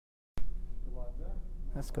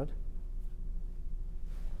That's good.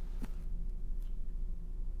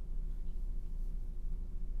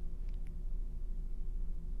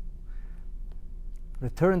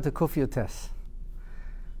 Return to Kuf Yotes.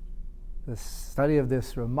 The study of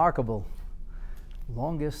this remarkable,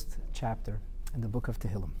 longest chapter in the book of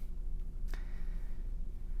Tehillim.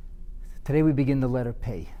 Today we begin the letter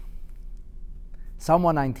Pei. Psalm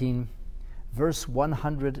 119, verse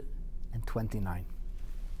 129.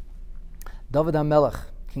 David HaMelech,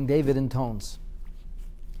 King David intones,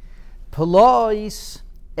 Plois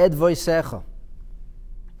ed voisecha.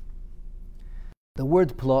 The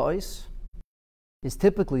word plois is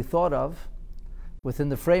typically thought of within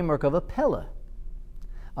the framework of a pella.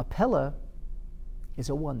 A pella is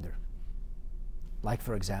a wonder. Like,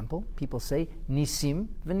 for example, people say, nisim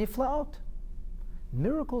v'niflaot,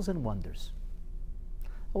 miracles and wonders.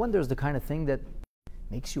 A wonder is the kind of thing that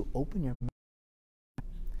makes you open your mouth.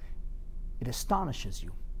 It astonishes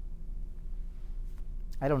you.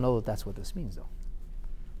 I don't know if that's what this means, though.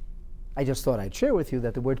 I just thought I'd share with you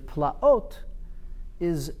that the word plaot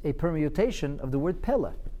is a permutation of the word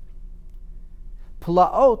pella.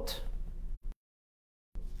 Plaot,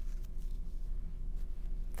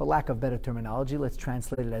 for lack of better terminology, let's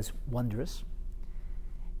translate it as wondrous.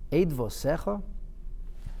 Eid vosecha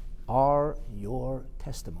are your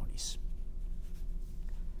testimonies.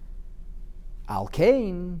 Al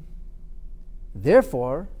kain,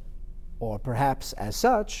 therefore, or perhaps as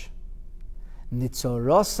such,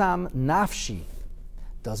 nitzorosam nafshi,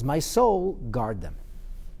 does my soul guard them.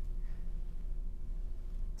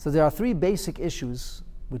 So there are three basic issues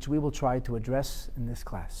which we will try to address in this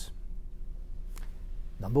class.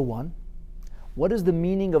 Number one, what is the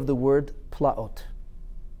meaning of the word plaot?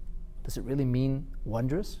 Does it really mean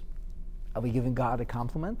wondrous? Are we giving God a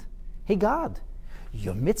compliment? Hey God,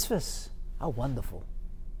 your mitzvahs are wonderful.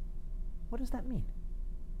 What does that mean?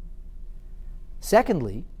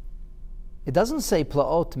 Secondly, it doesn't say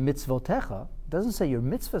plaot mitzvotecha. It doesn't say your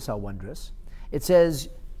mitzvahs are wondrous. It says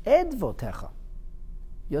edvotecha,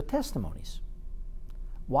 your testimonies.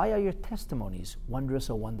 Why are your testimonies wondrous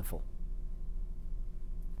or wonderful?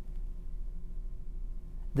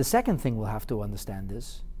 The second thing we'll have to understand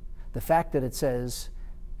is the fact that it says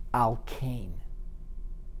al kain.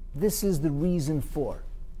 This is the reason for.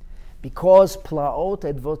 Because plaot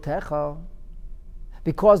edvotecha,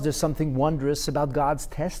 because there's something wondrous about God's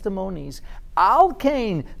testimonies, al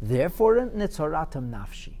kain, therefore nitzoratam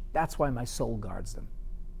nafshi. That's why my soul guards them.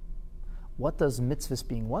 What does mitzvahs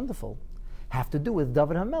being wonderful have to do with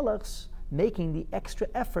David HaMelech's making the extra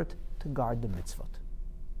effort to guard the mitzvot?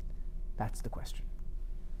 That's the question.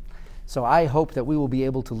 So I hope that we will be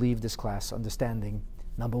able to leave this class understanding,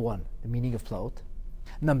 number one, the meaning of plaot,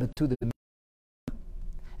 number two, the meaning,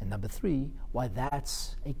 and number three, why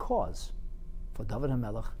that's a cause for David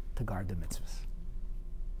HaMelech to guard the mitzvahs.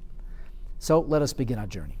 So let us begin our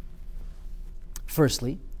journey.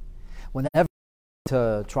 Firstly, whenever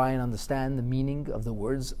to try and understand the meaning of the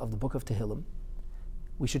words of the book of Tehillim,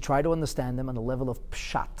 we should try to understand them on the level of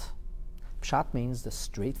pshat. Pshat means the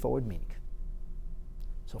straightforward meaning.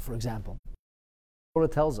 So, for example, the Torah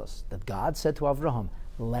tells us that God said to Avraham,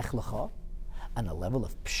 Lech lecha, on a level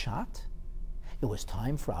of pshat, it was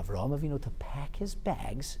time for Avraham Avinu to pack his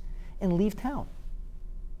bags and leave town.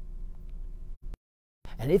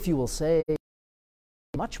 And if you will say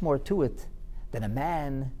much more to it than a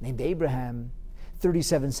man named Abraham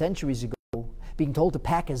 37 centuries ago being told to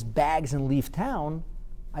pack his bags and leave town,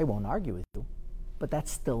 I won't argue with you. But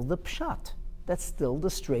that's still the pshat. That's still the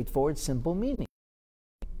straightforward, simple meaning.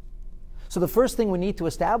 So the first thing we need to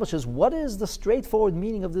establish is what is the straightforward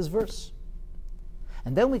meaning of this verse?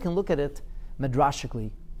 And then we can look at it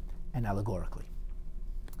midrashically and allegorically.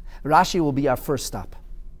 Rashi will be our first stop.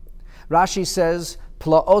 Rashi says,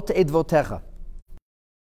 Plaot edvotecha.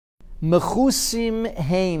 Mechusim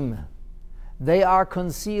heim. They are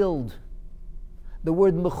concealed. The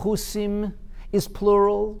word mechusim is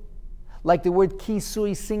plural, like the word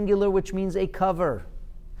kisui singular, which means a cover.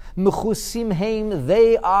 Mechusim heim,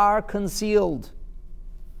 they are concealed.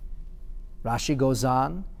 Rashi goes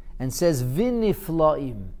on and says,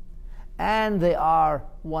 Viniflaim, and they are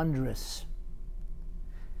wondrous.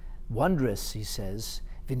 Wondrous, he says,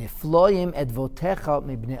 Viniflaim edvotecha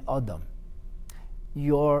mibnei adam.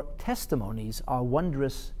 Your testimonies are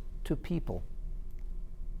wondrous to people,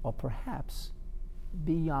 or perhaps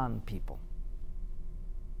beyond people.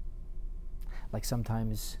 Like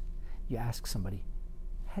sometimes you ask somebody,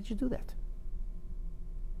 how'd you do that?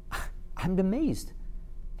 I'm amazed.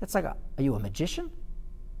 That's like, are you a magician?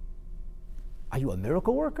 Are you a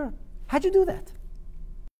miracle worker? How'd you do that?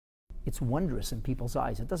 it's wondrous in people's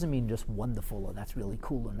eyes. It doesn't mean just wonderful or that's really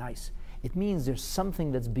cool or nice. It means there's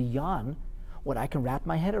something that's beyond what I can wrap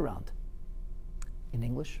my head around. In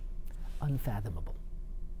English, unfathomable,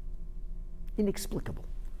 inexplicable.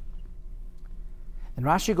 And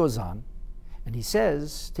Rashi goes on, and he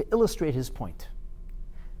says, to illustrate his point,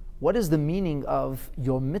 what is the meaning of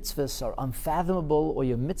your mitzvahs are unfathomable, or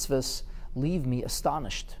your mitzvahs leave me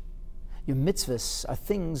astonished? Your mitzvahs are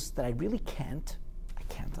things that I really can't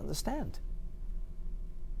understand.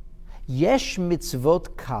 Yesh mitzvot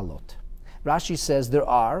kalot. Rashi says there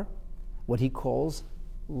are what he calls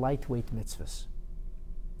lightweight mitzvahs.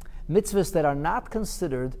 Mitzvahs that are not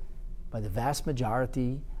considered by the vast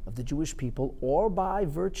majority of the Jewish people or by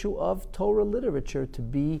virtue of Torah literature to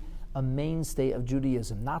be a mainstay of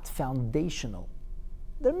Judaism, not foundational.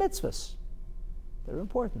 They're mitzvahs. They're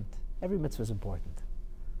important. Every mitzvah is important.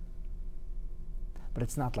 But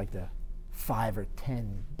it's not like the 5 or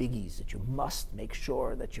 10 biggies that you must make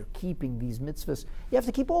sure that you're keeping these mitzvahs. You have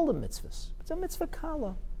to keep all the mitzvahs. It's a mitzvah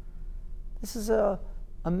kala. This is a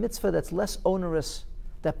mitzvah that's less onerous,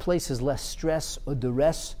 that places less stress or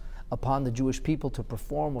duress upon the Jewish people to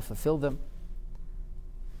perform or fulfill them.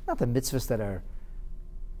 Not the mitzvahs that are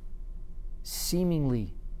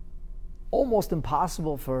seemingly almost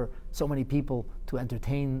impossible for so many people to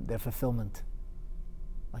entertain their fulfillment.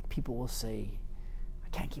 Like people will say, I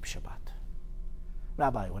can't keep Shabbat.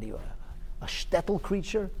 Rabbi, what are you, a shtetl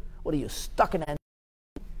creature? What are you, stuck in an...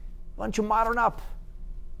 Why don't you modern up?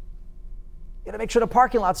 You got to make sure the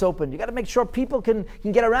parking lot's open. You got to make sure people can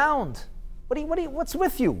get around. What's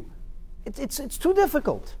with you? It's too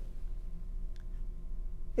difficult.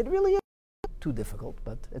 It really is too difficult,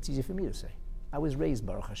 but it's easy for me to say. I was raised,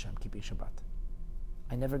 Baruch Hashem, keeping Shabbat.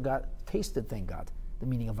 I never tasted, thank God, the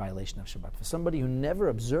meaning of violation of Shabbat. For somebody who never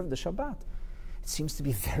observed the Shabbat, it seems to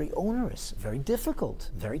be very onerous, very difficult,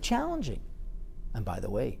 very challenging. And by the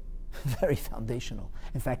way, very foundational.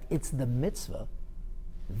 In fact, it's the mitzvah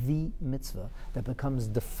that becomes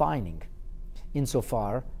defining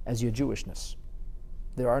insofar as your Jewishness.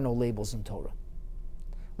 There are no labels in Torah.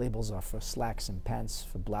 Labels are for slacks and pants,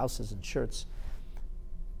 for blouses and shirts,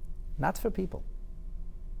 not for people.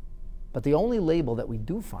 But the only label that we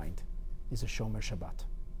do find is a Shomer Shabbat,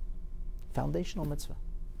 foundational mitzvah.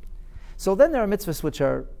 So then there are mitzvahs which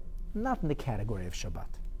are not in the category of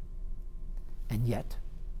Shabbat. And yet,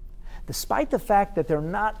 despite the fact that they're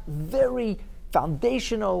not very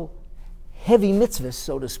foundational, heavy mitzvahs,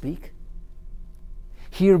 so to speak,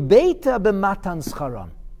 Hirbeita b'matan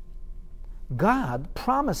scharon. God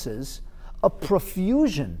promises a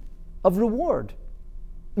profusion of reward,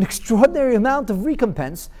 an extraordinary amount of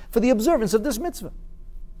recompense for the observance of this mitzvah.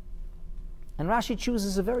 And Rashi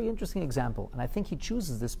chooses a very interesting example, and I think he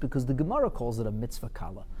chooses this because the Gemara calls it a mitzvah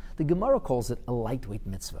kala. The Gemara calls it a lightweight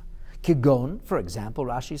mitzvah. Kigon, for example,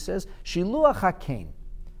 Rashi says, Shiluach hakein.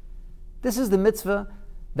 This is the mitzvah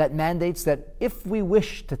that mandates that if we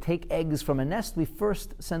wish to take eggs from a nest, we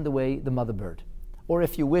first send away the mother bird. Or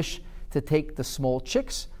if you wish to take the small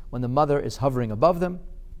chicks when the mother is hovering above them,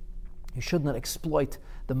 you should not exploit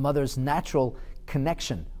the mother's natural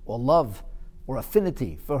connection or love or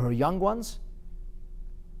affinity for her young ones,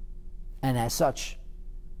 and as such,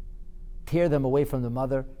 tear them away from the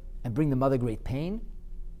mother and bring the mother great pain,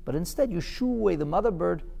 but instead you shoo away the mother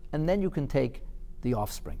bird and then you can take the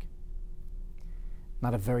offspring.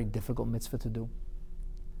 Not a very difficult mitzvah to do.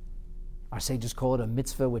 Our sages call it a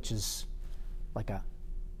mitzvah which is like a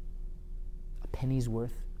penny's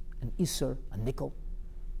worth, an isser, a nickel.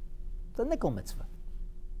 It's a nickel mitzvah.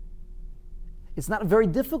 It's not a very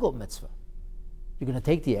difficult mitzvah. You're going to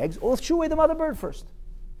take the eggs, or shoo away the mother bird first.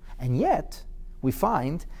 And yet, we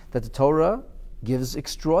find that the Torah gives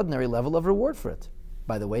extraordinary level of reward for it.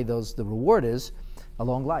 By the way, the reward is a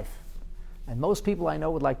long life. And most people I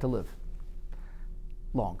know would like to live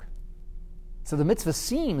long. So the mitzvah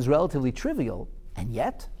seems relatively trivial, and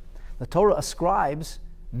yet the Torah ascribes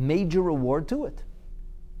major reward to it.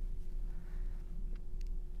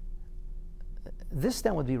 This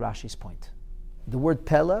then would be Rashi's point. The word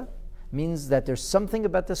pella means that there's something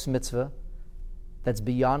about this mitzvah that's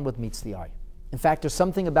beyond what meets the eye. In fact, there's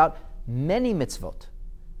something about many mitzvot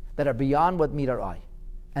that are beyond what meet our eye.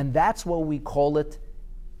 And that's why we call it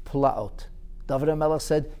plaot. David HaMelech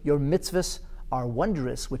said, your mitzvahs are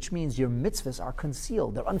wondrous, which means your mitzvahs are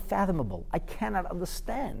concealed. They're unfathomable. I cannot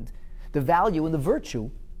understand the value and the virtue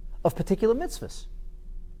of particular mitzvahs.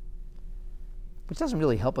 Which doesn't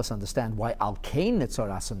really help us understand why al kain nitzor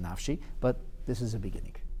asam nafshi, but this is a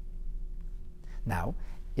beginning. Now,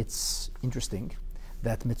 it's interesting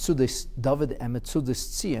that Mitzudis David and Mitzudis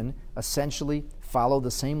Tzion essentially follow the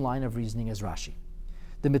same line of reasoning as Rashi.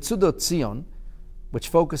 The Mitzudot Tzion, which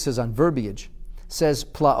focuses on verbiage, says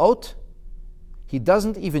plaot. He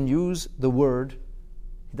doesn't even use the word,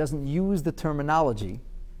 he doesn't use the terminology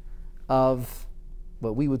of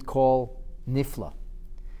what we would call nifla.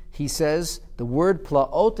 He says the word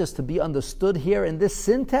plaot is to be understood here in this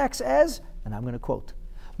syntax as, and I'm going to quote,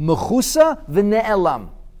 mechusa v'ne'elam,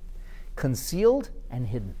 concealed and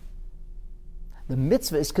hidden. The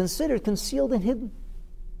mitzvah is considered concealed and hidden.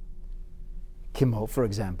 Kimo, for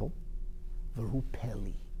example, v'hu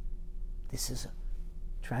peli. This is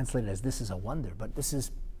translated as this is a wonder, but this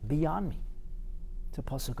is beyond me. It's a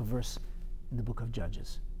pasuk, a verse in the book of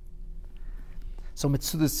Judges. So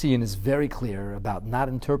Mitzudas Tzion is very clear about not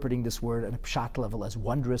interpreting this word at a pshat level as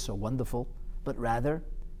wondrous or wonderful, but rather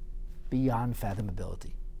beyond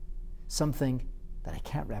fathomability. Something that I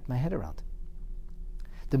can't wrap my head around.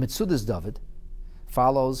 The Mitzudas David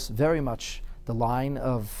follows very much the line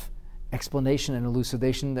of explanation and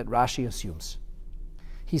elucidation that Rashi assumes.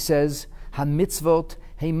 He says, Ha-mitzvot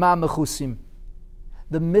heima mechusim.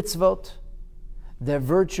 The mitzvot, their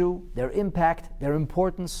virtue, their impact, their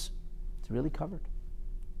importance, it's really covered.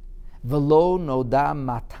 Velo noda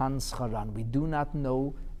matan scharan. We do not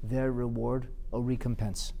know their reward or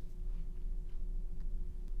recompense.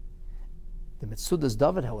 The Mitzudas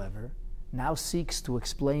David, however, now seeks to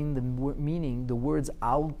explain the meaning, the words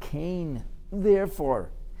al kain.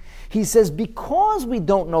 Therefore, he says, because we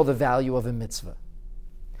don't know the value of a mitzvah,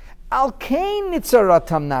 al kain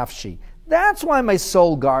nitzaratam nafshi. That's why my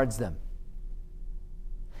soul guards them.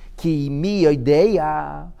 Ki mi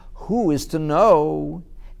yodeya, who is to know,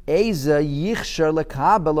 eza yichshar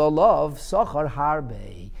lekabel olav sachar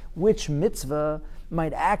harbe, which mitzvah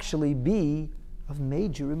might actually be of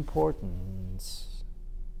major importance.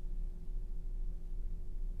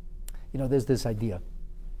 You know, there's this idea,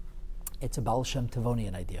 it's a Baal Shem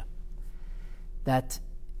Tovonian idea, that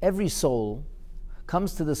every soul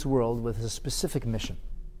comes to this world with a specific mission.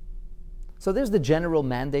 So there's the general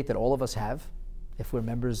mandate that all of us have, if we're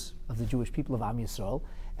members of the Jewish people of Am Yisrael,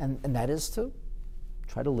 and that is to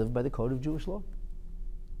try to live by the code of Jewish law.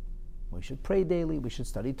 We should pray daily, we should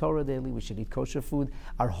study Torah daily, we should eat kosher food,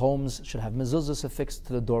 our homes should have mezuzahs affixed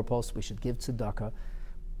to the doorpost, we should give tzedakah,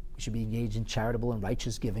 we should be engaged in charitable and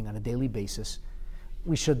righteous giving on a daily basis.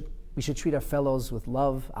 We should treat our fellows with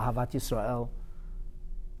love, ahavat Yisrael.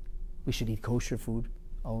 We should eat kosher food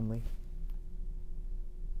only.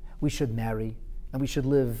 We should marry, and we should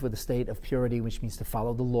live with a state of purity, which means to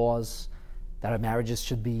follow the laws, that our marriages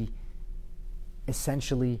should be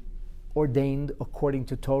essentially ordained according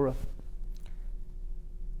to Torah.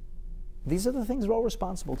 These are the things we're all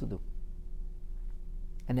responsible to do.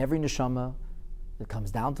 And every neshama that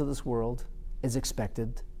comes down to this world is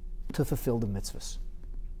expected to fulfill the mitzvahs.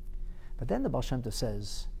 But then the Baal Shem Tov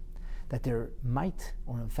says that there might,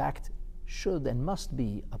 or in fact should and must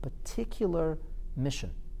be, a particular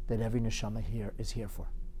mission that every neshama here is here for.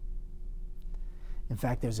 In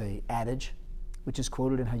fact, there's an adage which is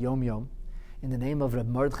quoted in Hayom Yom in the name of Reb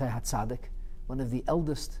Mordechai HaTzadik, one of the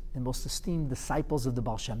eldest and most esteemed disciples of the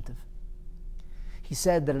Baal Shem Tov. He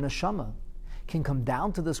said that a neshama can come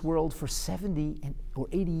down to this world for 70 or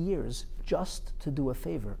 80 years just to do a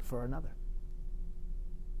favor for another.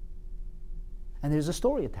 And there's a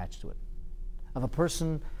story attached to it of a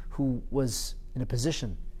person who was in a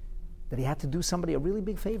position that he had to do somebody a really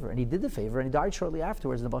big favor, and he did the favor, and he died shortly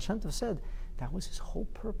afterwards. And the Baal Shem Tov said that was his whole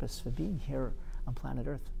purpose for being here on planet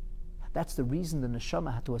Earth. That's the reason the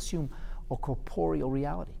neshama had to assume a corporeal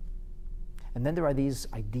reality. And then there are these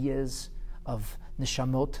ideas of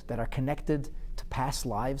neshamot that are connected to past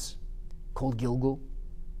lives, called Gilgul.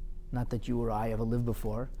 Not that you or I ever lived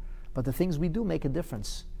before, but the things we do make a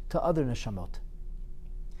difference to other neshamot.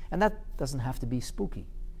 And that doesn't have to be spooky.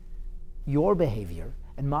 Your behavior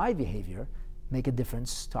and my behavior make a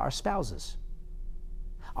difference to our spouses.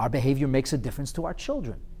 Our behavior makes a difference to our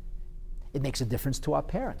children. It makes a difference to our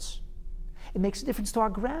parents. It makes a difference to our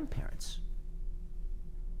grandparents.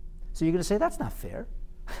 So you're going to say, that's not fair.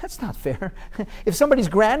 That's not fair. If somebody's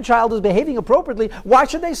grandchild is behaving appropriately, why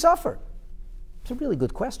should they suffer? It's a really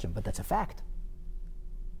good question, but that's a fact.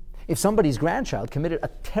 If somebody's grandchild committed a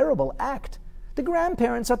terrible act, the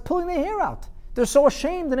grandparents are pulling their hair out. They're so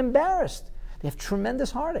ashamed and embarrassed. They have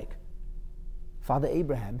tremendous heartache. Father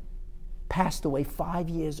Abraham passed away 5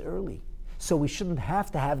 years early, so we shouldn't have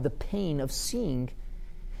to have the pain of seeing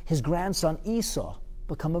his grandson Esau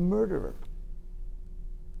become a murderer.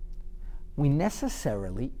 We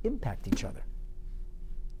necessarily impact each other.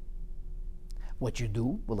 What you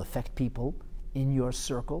do will affect people in your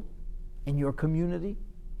circle, in your community,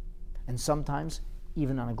 and sometimes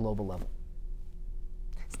even on a global level.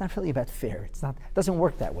 It's not really about fair. It doesn't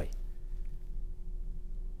work that way.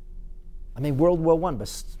 I mean, World War I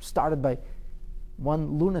was started by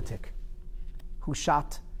one lunatic who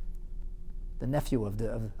shot the nephew of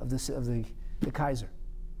the Kaiser.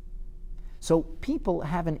 So people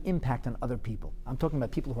have an impact on other people. I'm talking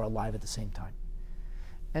about people who are alive at the same time.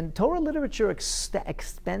 And Torah literature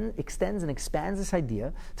extends and expands this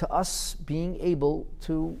idea to us being able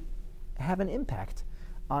to have an impact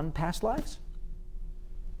on past lives.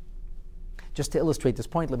 Just to illustrate this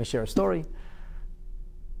point, let me share a story.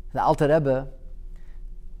 The Alter Rebbe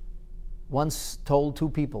once told two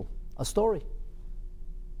people a story.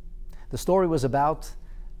 The story was about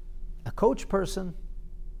a coach person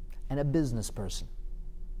and a business person.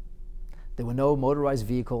 There were no motorized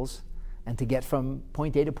vehicles, and to get from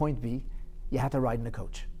point A to point B, you had to ride in a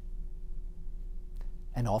coach.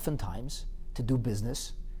 And oftentimes, to do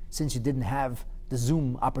business, since you didn't have the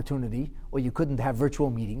Zoom opportunity or you couldn't have virtual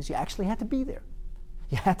meetings, you actually had to be there.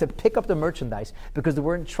 You had to pick up the merchandise because there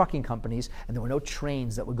weren't trucking companies and there were no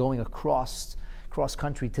trains that were going across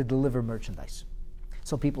country to deliver merchandise.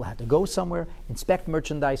 So people had to go somewhere, inspect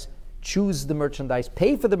merchandise, choose the merchandise,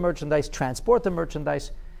 pay for the merchandise, transport the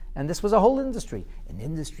merchandise, and this was a whole industry. An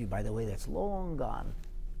industry, by the way, that's long gone,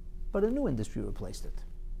 but a new industry replaced it.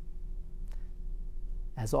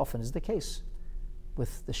 As often is the case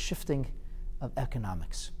with the shifting of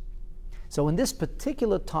economics. So in this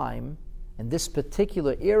particular time, in this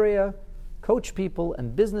particular area, coach people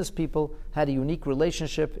and business people had a unique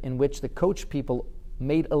relationship in which the coach people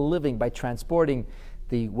made a living by transporting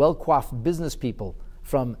the well-coiffed business people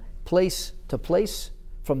from place to place,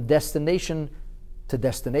 from destination to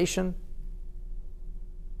destination.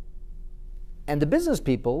 And the business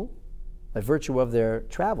people, by virtue of their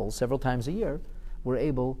travels several times a year, were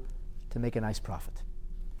able to make a nice profit.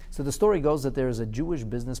 So the story goes that there is a Jewish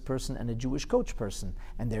business person and a Jewish coach person,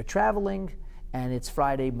 and they're traveling, and it's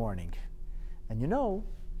Friday morning. And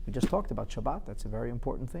we just talked about Shabbat, that's a very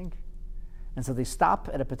important thing. And so they stop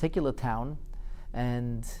at a particular town,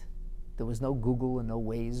 and there was no Google and no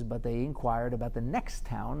Waze, but they inquired about the next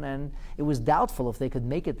town, and it was doubtful if they could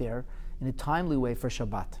make it there in a timely way for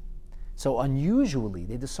Shabbat. So unusually,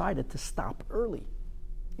 they decided to stop early.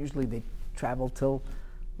 Usually they travel till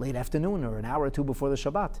late afternoon or an hour or two before the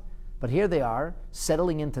Shabbat. But here they are,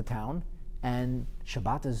 settling into town, and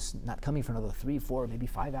Shabbat is not coming for another 3, 4, maybe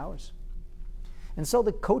 5 hours. And so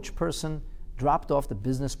the coach person dropped off the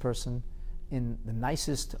business person in the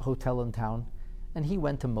nicest hotel in town, and he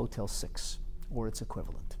went to Motel 6, or its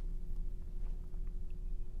equivalent.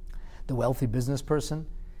 The wealthy business person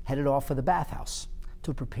headed off for the bathhouse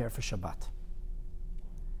to prepare for Shabbat.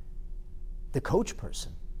 The coach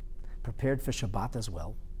person prepared for Shabbat as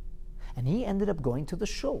well, and he ended up going to the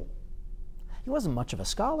shul. He wasn't much of a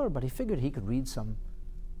scholar, but he figured he could read some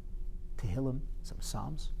Tehillim, some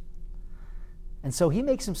Psalms. And so he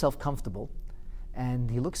makes himself comfortable,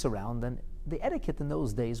 and he looks around, and the etiquette in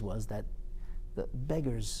those days was that the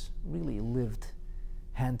beggars really lived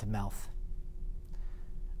hand to mouth.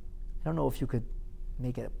 I don't know if you could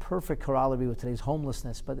make it a perfect corollary with today's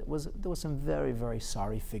homelessness, but there was some very, very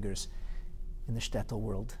sorry figures in the shtetl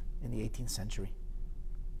world in the 18th century.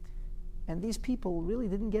 And these people really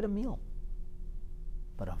didn't get a meal.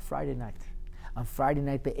 But on Friday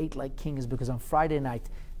night they ate like kings, because on Friday night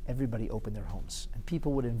everybody opened their homes. And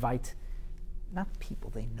people would invite, not people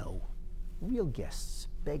they know, real guests,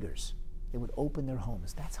 beggars. They would open their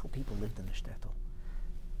homes. That's how people lived in the shtetl.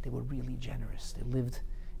 They were really generous. They lived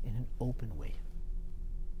in an open way.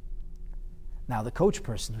 Now, the coach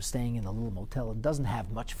person who's staying in a little motel and doesn't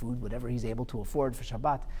have much food, whatever he's able to afford for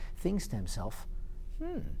Shabbat, thinks to himself,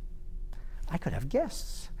 I could have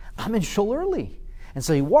guests. I'm in shul early. And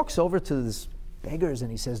so he walks over to these beggars and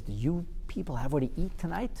he says, do you people have what to eat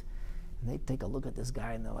tonight? And they take a look at this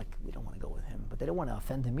guy and they're like, we don't want to go with him. But they don't want to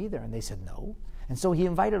offend him either. And they said no. And so he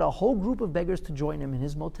invited a whole group of beggars to join him in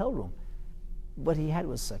his motel room. What he had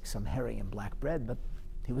was like some herring and black bread, but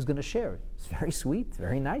he was going to share it. It's very sweet,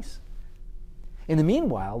 very nice. In the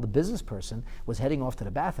meanwhile, the business person was heading off to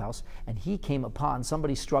the bathhouse, and he came upon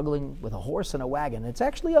somebody struggling with a horse and a wagon. It's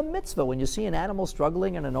actually a mitzvah when you see an animal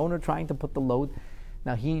struggling and an owner trying to put the load.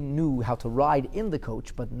 Now, he knew how to ride in the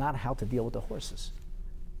coach, but not how to deal with the horses.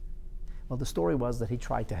 Well, the story was that he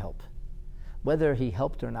tried to help. Whether he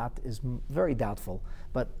helped or not is very doubtful,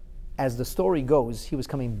 but as the story goes, he was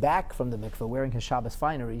coming back from the mikveh wearing his Shabbos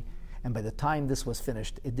finery, and by the time this was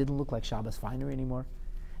finished, it didn't look like Shabbos finery anymore.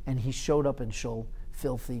 And he showed up in shul,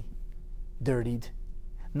 filthy, dirtied,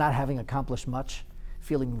 not having accomplished much,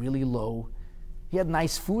 feeling really low. He had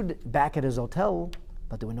nice food back at his hotel,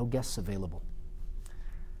 but there were no guests available.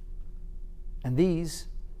 And these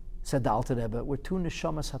said the Alter Rebbe, we're two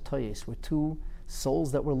neshamas hatoyes, we're two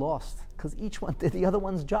souls that were lost, because each one did the other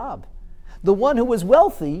one's job. The one who was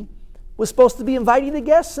wealthy was supposed to be inviting the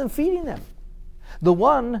guests and feeding them. The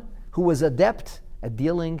one who was adept at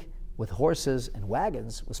dealing with horses and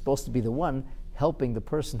wagons was supposed to be the one helping the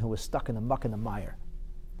person who was stuck in the muck and the mire.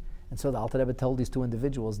 And so the Alter Rebbe told these two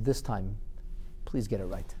individuals, this time, please get it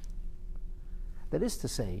right. That is to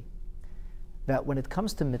say, that when it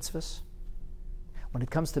comes to mitzvahs,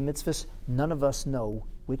 none of us know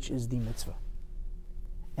which is the mitzvah.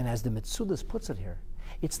 And as the Mitzudas puts it here,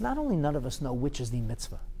 it's not only none of us know which is the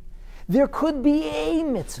mitzvah. There could be a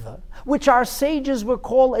mitzvah, which our sages would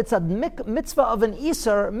call, it's a mitzvah of an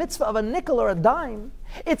isar, mitzvah of a nickel or a dime.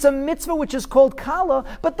 It's a mitzvah which is called kala,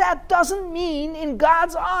 but that doesn't mean in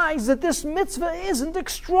God's eyes that this mitzvah isn't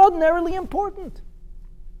extraordinarily important.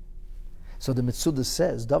 So the Mitzudas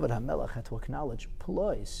says, David HaMelech had to acknowledge,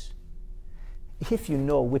 plois. If you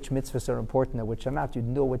know which mitzvahs are important and which are not, you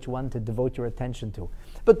know which one to devote your attention to.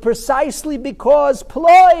 But precisely because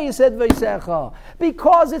plois said veisecha,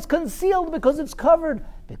 because it's concealed, because it's covered,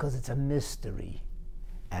 because it's a mystery.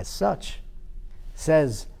 As such,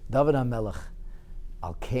 says David HaMelech,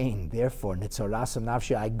 Al Kain, therefore, nitzorasam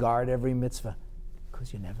nafshi, I guard every mitzvah.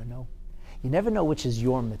 Because you never know. You never know which is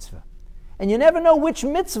your mitzvah. And you never know which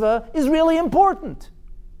mitzvah is really important.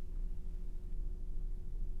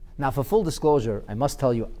 Now, for full disclosure, I must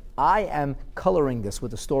tell you, I am coloring this with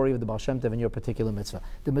the story of the Baal Shem Tov in your particular mitzvah.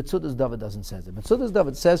 The Mitzudas David doesn't say that. The Mitzudas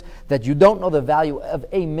David says that you don't know the value of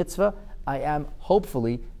a mitzvah. I am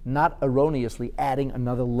hopefully not erroneously adding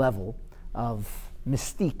another level of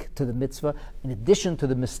mystique to the mitzvah. In addition to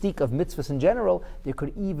the mystique of mitzvahs in general, there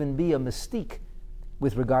could even be a mystique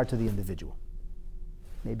with regard to the individual.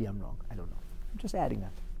 Maybe I'm wrong. I don't know. I'm just adding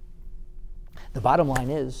that. The bottom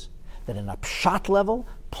line is that in a pshat level,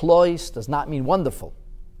 plois does not mean wonderful.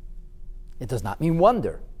 It does not mean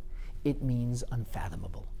wonder. It means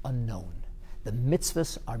unfathomable, unknown. The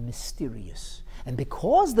mitzvahs are mysterious. And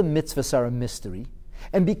because the mitzvahs are a mystery,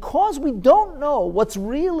 and because we don't know what's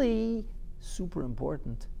really super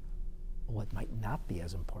important, or what might not be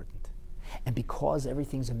as important, and because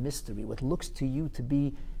everything's a mystery, what looks to you to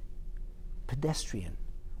be pedestrian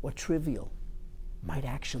or trivial might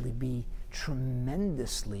actually be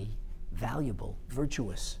tremendously valuable,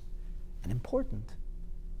 virtuous, and important.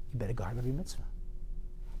 You better guard every mitzvah.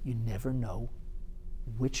 You never know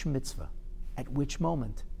which mitzvah, at which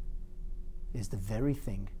moment, is the very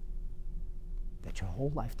thing that your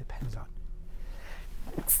whole life depends on.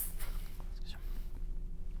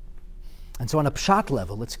 And so on a pshat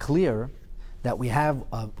level, it's clear that we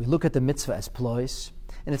look at the mitzvah as plois,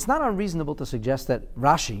 and it's not unreasonable to suggest that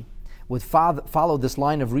Rashi would follow this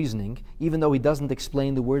line of reasoning, even though he doesn't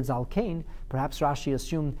explain the words al kain. Perhaps Rashi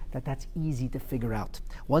assumed that that's easy to figure out.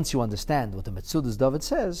 Once you understand what the Mitzudas David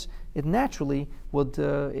says, it naturally would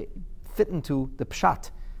fit into the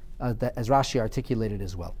pshat as Rashi articulated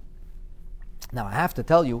as well. Now I have to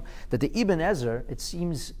tell you that the Ibn Ezer, it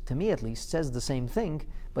seems to me at least, says the same thing,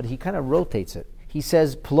 but he kind of rotates it. He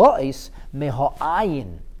says, plois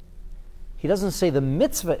meho'ayin. He doesn't say the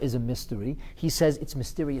mitzvah is a mystery. He says it's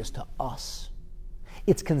mysterious to us.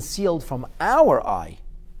 It's concealed from our eye.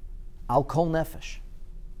 Al kol nefesh.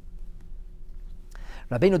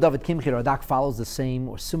 Rabbeinu David Kimchi Radak follows the same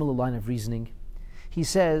or similar line of reasoning. He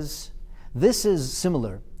says, this is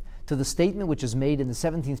similar to the statement which is made in the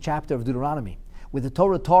 17th chapter of Deuteronomy, where the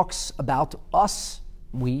Torah talks about us,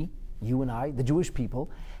 we, you and I, the Jewish people,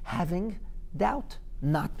 having doubt,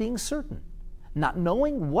 not being certain, not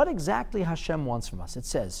knowing what exactly Hashem wants from us. It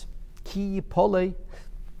says, Ki yipolei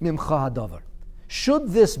mimcha hadavar.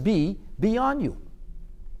 Should this be beyond you?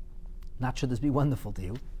 Not should this be wonderful to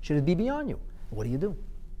you. Should it be beyond you? What do?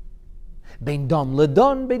 Bein dam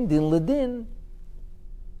ledon, bein din ledin.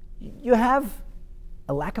 You have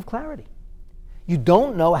a lack of clarity. You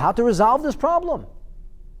don't know how to resolve this problem.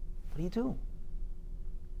 What do?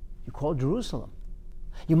 You call Jerusalem.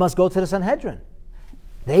 You must go to the Sanhedrin.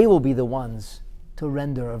 They will be the ones to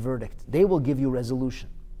render a verdict. They will give you resolution.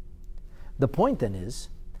 The point then is,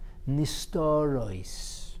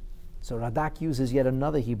 nistorois. So Radak uses yet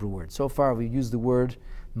another Hebrew word. So far we've used the word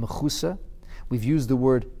mechusa, we've used the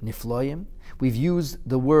word nifloyim, we've used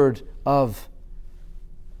the word of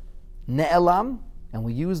ne'elam, and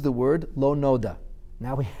we use the word lo noda.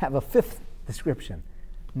 Now we have a fifth description,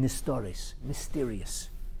 nistoris, mysterious,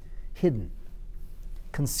 hidden,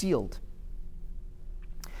 concealed.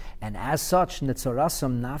 And as such,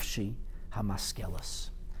 nitzorasam nafshi hamaskelas.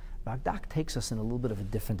 Radak takes us in a little bit of a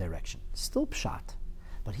different direction. Still pshat,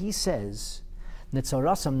 but he says,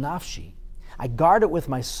 nitzorasam nafshi, I guard it with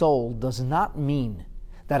my soul, does not mean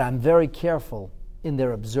that I'm very careful in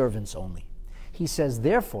their observance only. He says,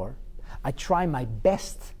 therefore, I try my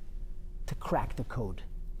best to crack the code.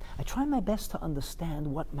 I try my best to understand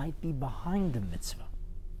what might be behind the mitzvah.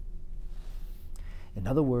 In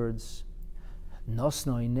other words,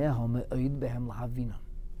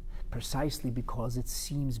 precisely because it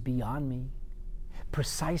seems beyond me,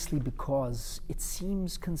 precisely because it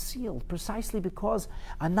seems concealed, precisely because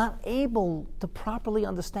I'm not able to properly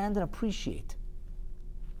understand and appreciate,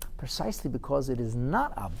 precisely because it is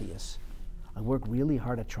not obvious, I work really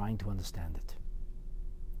hard at trying to understand it.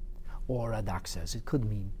 Or Radak says, it could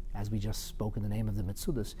mean, as we just spoke in the name of the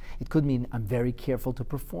Mitzudas, it could mean I'm very careful to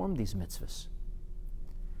perform these mitzvahs.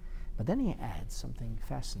 But then he adds something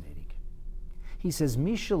fascinating. He says,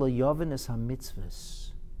 Misha lo yovin es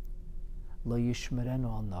ha-mitzvahs lo yishmerenu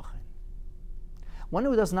al nachin. One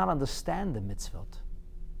who does not understand the mitzvot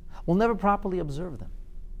will never properly observe them.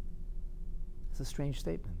 It's a strange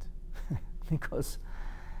statement. because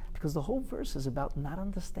the whole verse is about not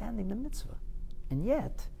understanding the mitzvah. And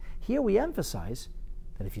yet, here we emphasize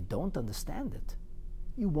that if you don't understand it,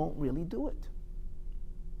 you won't really do it.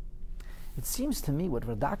 It seems to me what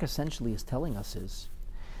Radak essentially is telling us is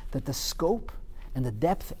that the scope and the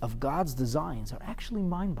depth of God's designs are actually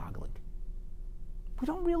mind-boggling. We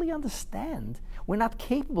don't really understand. We're not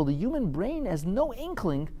capable. The human brain has no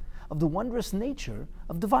inkling of the wondrous nature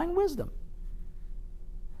of divine wisdom.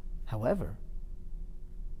 However,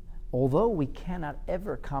 although we cannot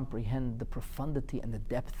ever comprehend the profundity and the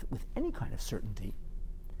depth with any kind of certainty,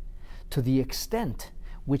 to the extent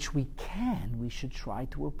which we can, we should try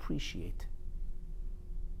to appreciate.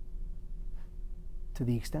 To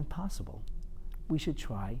the extent possible, we should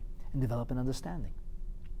try and develop an understanding.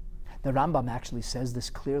 The Rambam actually says this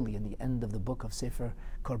clearly in the end of the book of Sefer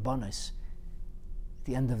Korbanos. At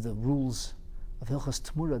the end of the rules of Hilchas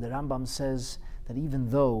Tmura, the Rambam says that even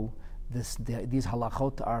though these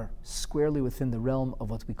halachot are squarely within the realm of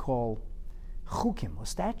what we call chukim, or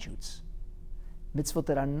statutes, mitzvot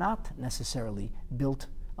that are not necessarily built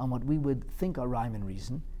on what we would think are rhyme and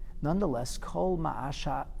reason, nonetheless, kol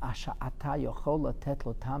ma'asha asha ata yochol latet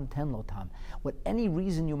lo tam ten lo tam. What any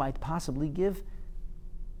reason you might possibly give,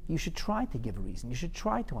 you should try to give a reason. You should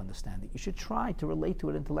try to understand it. You should try to relate to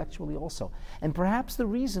it intellectually also. And perhaps the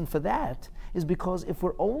reason for that is because if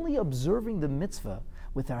we're only observing the mitzvah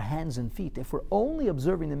with our hands and feet, if we're only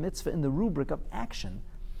observing the mitzvah in the rubric of action,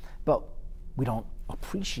 but we don't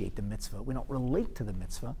appreciate the mitzvah, we don't relate to the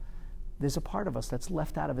mitzvah, there's a part of us that's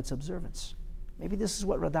left out of its observance. Maybe this is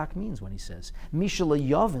what Radak means when he says, Misha lo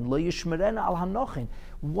yovin lo yishmerena al hanochin.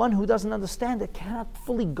 One who doesn't understand it cannot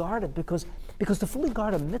fully guard it, because to fully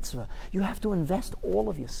guard a mitzvah, you have to invest all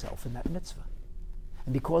of yourself in that mitzvah.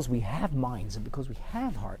 And because we have minds and because we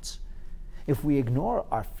have hearts, if we ignore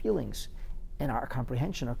our feelings and our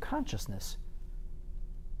comprehension, our consciousness,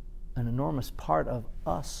 an enormous part of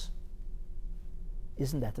us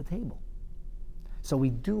isn't at the table. So we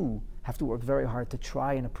do have to work very hard to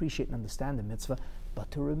try and appreciate and understand the mitzvah,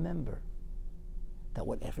 but to remember that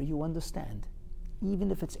whatever you understand,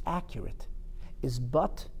 even if it's accurate, is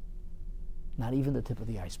but not even the tip of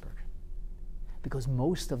the iceberg. Because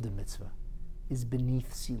most of the mitzvah is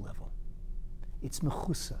beneath sea level. It's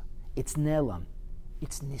mechusa, it's nelam,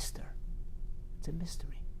 it's nister. It's a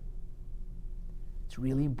mystery. It's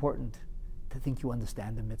really important to think you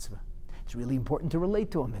understand the mitzvah. It's really important to relate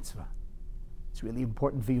to a mitzvah. It's really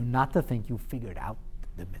important for you not to think you figured out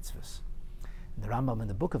the mitzvahs. And the Rambam in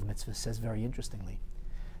the book of mitzvahs says very interestingly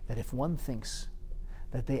that if one thinks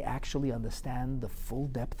that they actually understand the full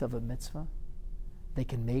depth of a mitzvah, they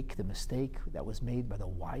can make the mistake that was made by the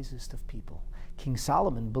wisest of people. King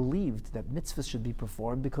Solomon believed that mitzvahs should be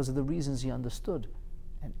performed because of the reasons he understood,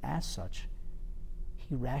 and as such,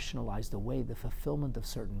 he rationalized away the fulfillment of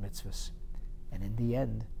certain mitzvahs, and in the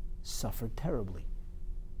end, suffered terribly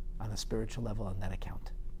on a spiritual level on that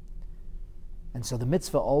account. And so the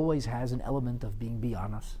mitzvah always has an element of being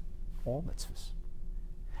beyond us, all mitzvahs.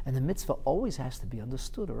 And the mitzvah always has to be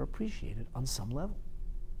understood or appreciated on some level.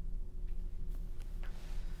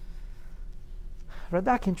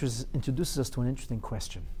 Radak introduces us to an interesting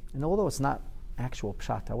question. And although it's not actual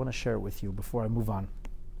pshat, I want to share it with you before I move on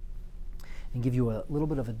and give you a little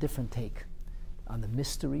bit of a different take on the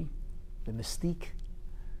mystery, the mystique,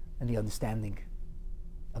 and the understanding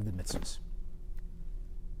of the mitzvahs.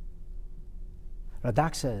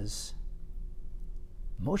 Radak says,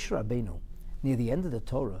 Moshe Rabbeinu, near the end of the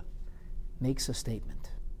Torah, makes a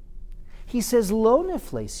statement. He says, Lo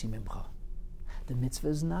neflesi mimcha. The mitzvah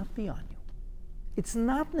is not beyond you. It's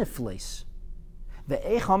not nefles.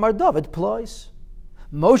 Ve'ech amar David plois.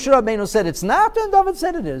 Moshe Rabbeinu said it's not, and David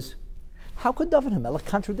said it is. How could David HaMelech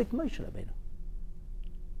contradict Moshe Rabbeinu?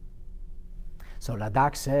 So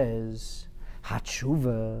Radak says,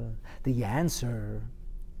 Hatshuva, the answer,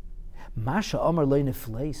 Masha Amar Lo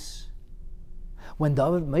Nifleis. When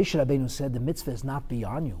Moshe Rabbeinu said the mitzvah is not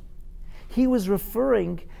beyond you, he was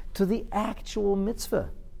referring to the actual mitzvah.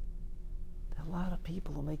 There are a lot of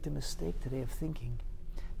people who make the mistake today of thinking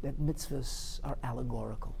that mitzvahs are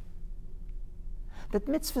allegorical. That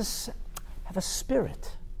mitzvahs have a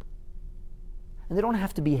spirit. And they don't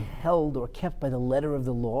have to be held or kept by the letter of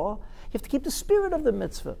the law. You have to keep the spirit of the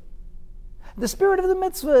mitzvah. The spirit of the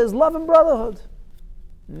mitzvah is love and brotherhood.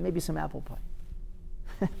 Maybe some apple pie.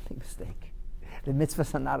 Big mistake. The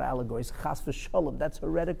mitzvahs are not allegories. Chas v'sholom, that's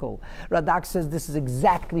heretical. Radak says this is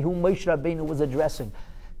exactly who Moshe Rabbeinu was addressing.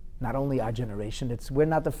 Not only our generation, we're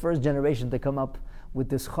not the first generation to come up with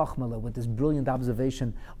this chokhmah, with this brilliant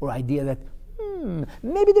observation or idea that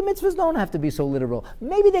maybe the mitzvahs don't have to be so literal.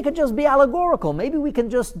 Maybe they could just be allegorical. Maybe we can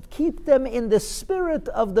just keep them in the spirit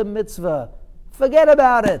of the mitzvah. Forget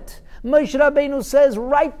about it. Moshe Rabbeinu says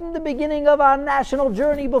right in the beginning of our national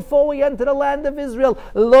journey before we enter the land of Israel,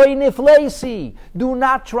 Lo nifleisi, do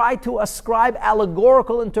not try to ascribe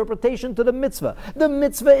allegorical interpretation to the mitzvah. The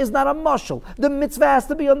mitzvah is not a mashal. The mitzvah has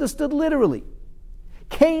to be understood literally.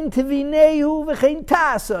 Kein tivinehu v'chein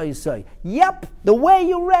ta'asai. Yep, the way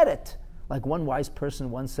you read it. Like one wise person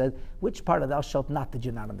once said, which part of thou shalt not did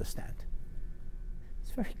you not understand?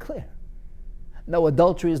 It's very clear. No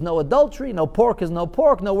adultery is no adultery, no pork is no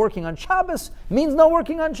pork, no working on Shabbos means no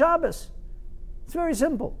working on Shabbos. It's very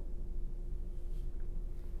simple.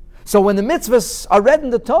 So when the mitzvahs are read in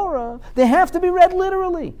the Torah, they have to be read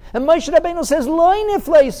literally. And Moshe Rabbeinu says, Lo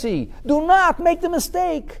nifleisi, do not make the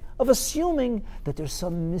mistake of assuming that there's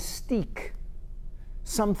some mystique,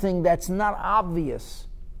 something that's not obvious,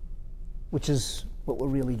 which is what we're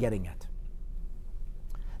really getting at.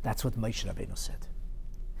 That's what Moshe Rabbeinu said.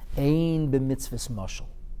 Ein b'mitzvahs mashal.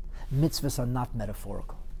 Mitzvahs are not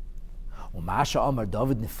metaphorical. Umasha Amar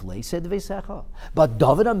David nifleised v'secha. But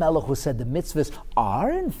David HaMelech, who said the mitzvahs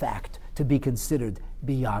are in fact to be considered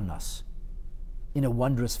beyond us in a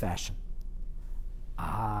wondrous fashion.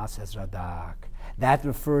 Says Radak, that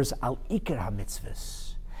refers al ikar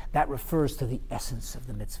ha-mitzvahs. That refers to the essence of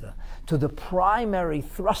the mitzvah, to the primary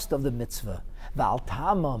thrust of the mitzvah, v'al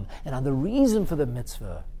tamam, and on the reason for the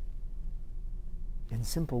mitzvah. In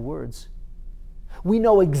simple words, we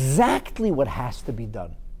know exactly what has to be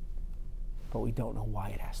done, but we don't know why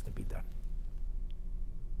it has to be done.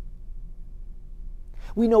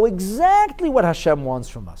 We know exactly what Hashem wants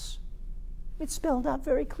from us. It's spelled out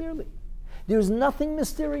very clearly. There's nothing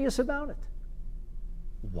mysterious about it.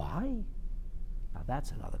 Why? Now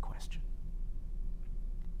that's another question.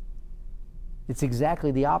 It's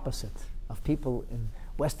exactly the opposite of people in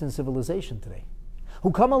Western civilization today,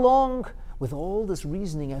 who come along with all this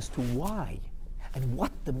reasoning as to why and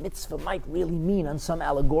what the mitzvah might really mean on some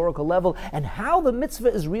allegorical level, and how the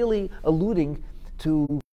mitzvah is really alluding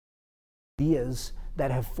to ideas that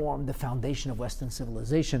have formed the foundation of Western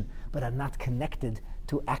civilization, but are not connected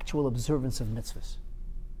to actual observance of mitzvahs.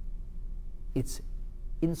 It's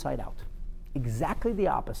inside out. Exactly the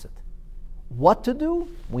opposite. What to do,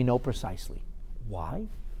 we know precisely. Why?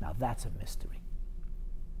 Now that's a mystery.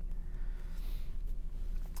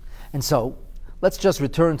 And so, let's just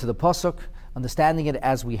return to the pasuk, understanding it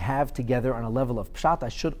as we have together on a level of pshat. I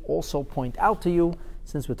should also point out to you,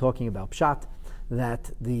 since we're talking about pshat,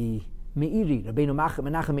 that the Meiri, Rabbeinu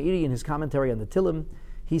Menachem Meiri, in his commentary on the Tehillim,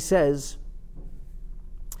 he says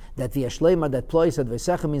that the Ashleimar that ploy said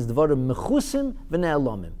V'secha means Dvarim mechusim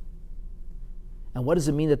v'ne'elomim. And what does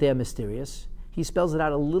it mean that they are mysterious? He spells it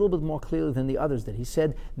out a little bit more clearly than the others did. He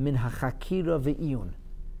said, Min hachakira ve'iyun.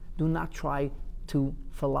 Do not try to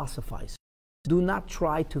philosophize. Do not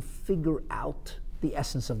try to figure out the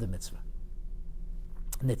essence of the mitzvah.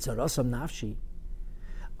 Nitzarosam nafshi.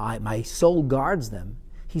 My soul guards them.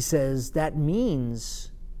 He says that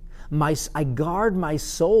means I guard my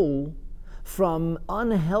soul from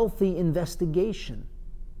unhealthy investigation,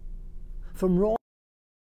 from wrong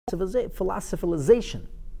philosophization.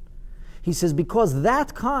 He says because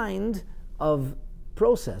that kind of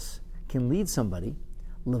process can lead somebody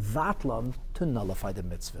levatlam to nullify the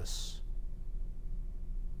mitzvahs.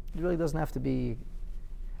 It really doesn't have to be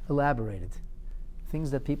elaborated.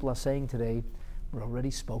 Things that people are saying today were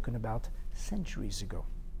already spoken about centuries ago.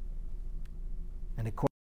 And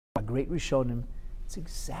according to our great Rishonim, it's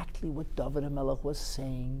exactly what David HaMelech was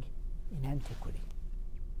saying in antiquity.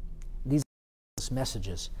 These are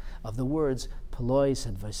messages of the words Peloi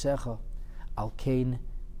said Vaisecha al Kain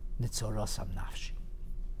Nitzorosam Nafshi.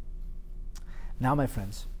 Now, my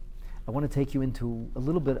friends, I want to take you into a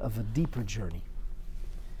little bit of a deeper journey.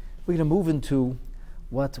 We're going to move into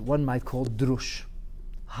what one might call drush,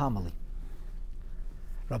 homily.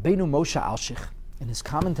 Rabbeinu Moshe Alshich, in his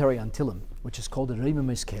commentary on Tehillim, which is called the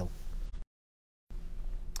Reimim Eskel,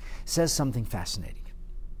 says something fascinating.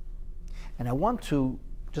 And I want to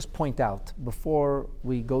just point out, before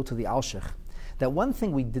we go to the Alshich, that one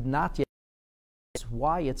thing we did not yet is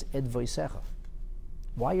why it's edvoisecha,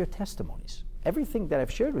 why your testimonies. Everything that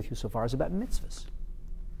I've shared with you so far is about mitzvahs.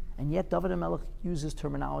 And yet David HaMelech uses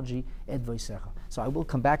terminology edvoisecha. So I will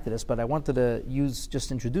come back to this, but I wanted to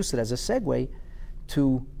introduce it as a segue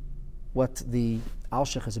to what the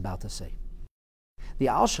Alshich is about to say. The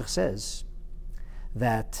Alshich says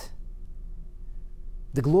that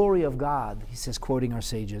the glory of God, he says, quoting our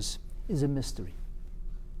sages, is a mystery.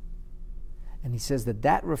 And he says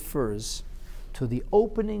that refers to the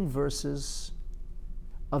opening verses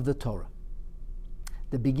of the Torah,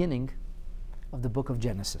 the beginning of the book of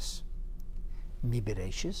Genesis. Mi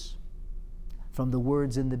Bereshis, from the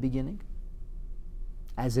words in the beginning,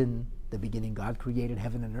 as in the beginning God created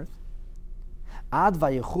heaven and earth. Ad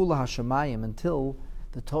vayechula hashamayim, until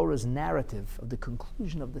the Torah's narrative of the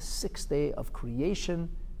conclusion of the sixth day of creation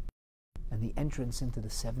and the entrance into the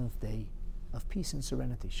seventh day of peace and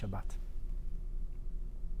serenity, Shabbat.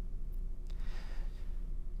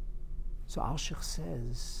 So Alshich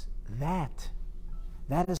says that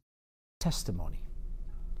is testimony.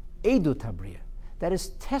 Edut habriya, that is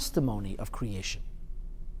testimony of creation.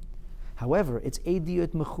 However, it's ediyot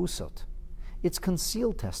mechusot, it's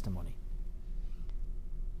concealed testimony.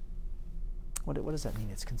 What does that mean?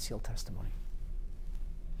 It's concealed testimony.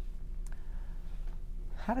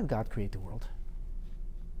 How did God create the world?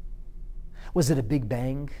 Was it a big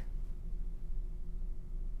bang?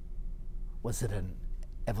 Was it an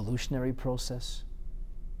evolutionary process?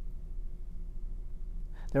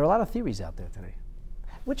 There are a lot of theories out there today.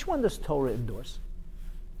 Which one does Torah endorse?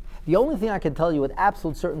 The only thing I can tell you with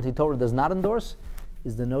absolute certainty Torah does not endorse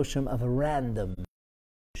is the notion of a random.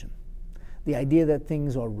 The idea that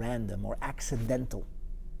things are random or accidental.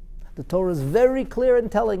 The Torah is very clear in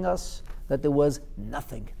telling us that there was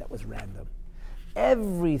nothing that was random.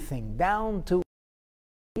 Everything, down to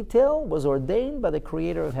detail, was ordained by the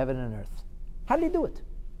Creator of heaven and earth. How did he do it?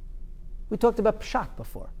 We talked about pshat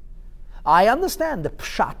before. I understand the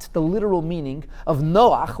pshat, the literal meaning of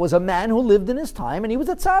Noach, was a man who lived in his time and he was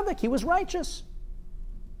a tzaddik, he was righteous.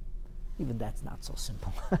 Even that's not so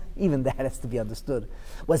simple. Even that has to be understood.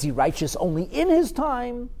 Was he righteous only in his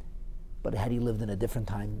time? But had he lived in a different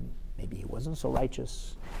time, maybe he wasn't so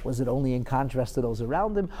righteous. Was it only in contrast to those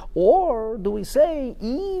around him? Or do we say,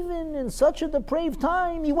 even in such a depraved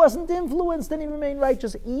time, he wasn't influenced and he remained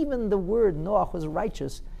righteous? Even the word Noach was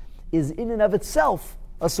righteous is in and of itself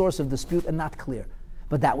a source of dispute and not clear.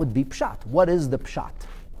 But that would be pshat. What is the pshat?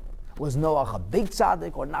 Was Noach a big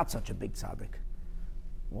tzaddik or not such a big tzaddik?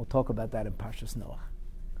 We'll talk about that in Parshas Noach.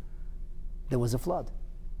 There was a flood.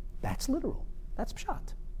 That's literal. That's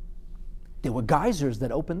pshat. There were geysers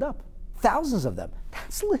that opened up. Thousands of them.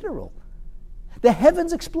 That's literal. The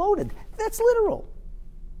heavens exploded. That's literal.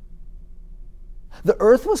 The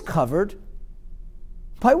earth was covered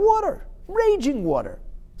by water. Raging water.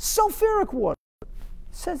 Sulfuric water. It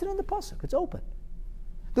says it in the pasuk. It's open.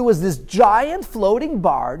 There was this giant floating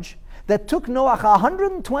barge that took Noach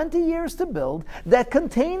 120 years to build, that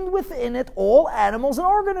contained within it all animals and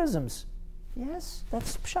organisms. Yes,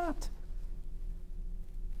 that's pshat.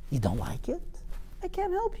 You don't like it? I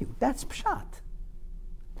can't help you. That's pshat.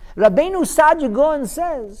 Rabbeinu Saadia Gaon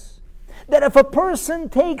says that if a person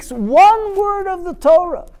takes one word of the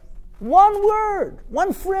Torah, one word,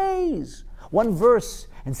 one phrase, one verse,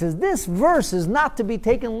 and says this verse is not to be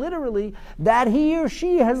taken literally, that he or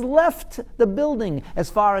she has left the building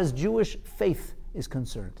as far as Jewish faith is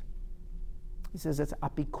concerned. He says that's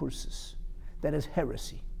apikursis. That is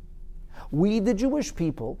heresy. We, the Jewish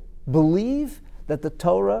people, believe that the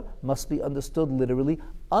Torah must be understood literally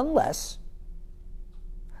unless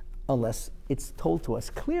it's told to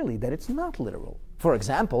us clearly that it's not literal. For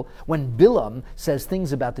example, when Bilam says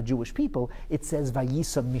things about the Jewish people, it says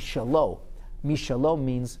Vayisa Mishalo. Mishalo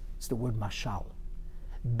means, it's the word mashal.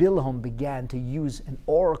 Bilam began to use an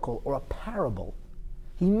oracle or a parable.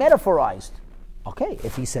 He metaphorized. Okay,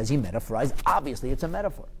 if he says he metaphorized, obviously it's a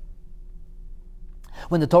metaphor.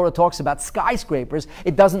 When the Torah talks about skyscrapers,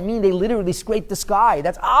 it doesn't mean they literally scrape the sky.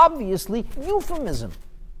 That's obviously euphemism.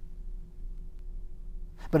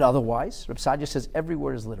 But otherwise, Reb Saadia says every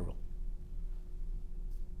word is literal.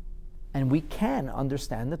 And we can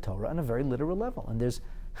understand the Torah on a very literal level. And there's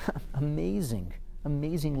amazing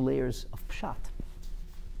layers of pshat.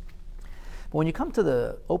 But when you come to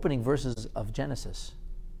the opening verses of Genesis,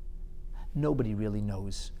 nobody really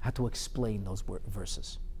knows how to explain those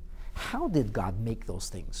verses. How did God make those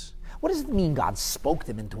things? What does it mean God spoke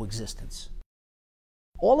them into existence?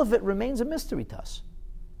 All of it remains a mystery to us.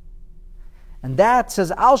 And that,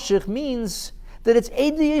 says Alshich, means that it's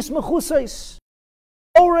Ediyos Mechusais.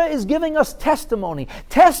 Torah is giving us testimony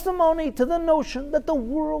to the notion that the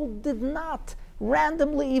world did not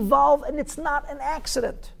randomly evolve and it's not an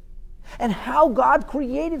accident. And how God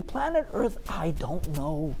created planet Earth, I don't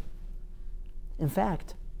know. In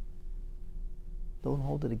fact, don't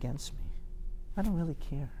hold it against me. I don't really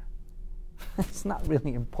care. It's not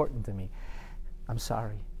really important to me. I'm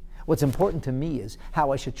sorry. What's important to me is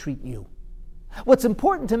how I should treat you. What's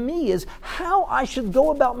important to me is how I should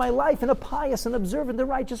go about my life in a pious and observant and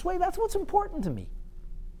righteous way. That's what's important to me.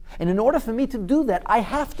 And in order for me to do that, I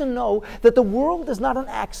have to know that the world is not an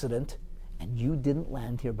accident and you didn't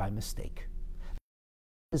land here by mistake.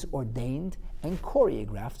 It is ordained and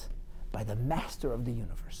choreographed by the master of the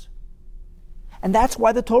universe. And that's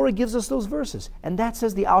why the Torah gives us those verses. And that,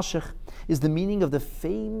 says the Alshich, is the meaning of the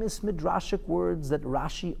famous midrashic words that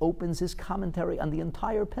Rashi opens his commentary on the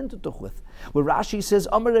entire Pentateuch with, where Rashi says,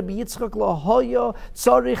 Amar Rabbi Yitzchak lo hoya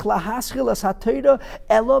tzarich lahaschil as haTorah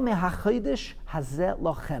elo mehachodesh hazeh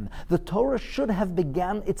lochem. The Torah should have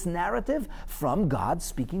began its narrative from God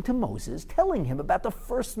speaking to Moses, telling him about the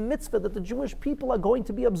first mitzvah that the Jewish people are going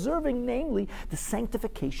to be observing, namely the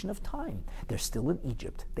sanctification of time. They're still in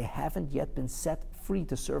Egypt. They haven't yet been set free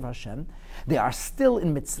to serve Hashem. They are still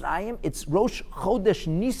in Mitzrayim. It's Rosh Chodesh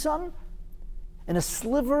Nisan, and a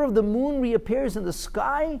sliver of the moon reappears in the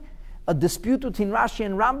sky. A dispute between Rashi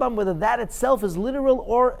and Rambam whether that itself is literal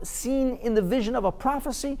or seen in the vision of a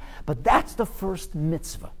prophecy, but that's the first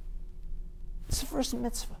mitzvah. It's the first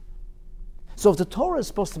mitzvah. So if the Torah is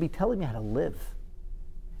supposed to be telling me how to live,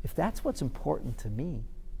 if that's what's important to me,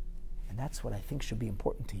 and that's what I think should be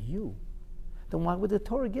important to you, then why would the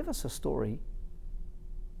Torah give us a story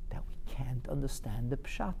that we can't understand the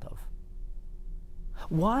pshat of?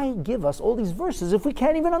 Why give us all these verses if we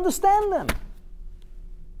can't even understand them?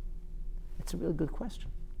 It's a really good question.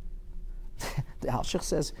 The Alshich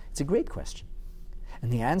says it's a great question.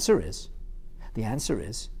 And the answer is,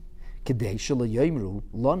 Kedei shelo yomru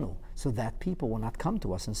lanu, so that people will not come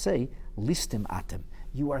to us and say, Listim atem,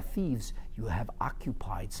 you are thieves, you have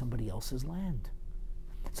occupied somebody else's land.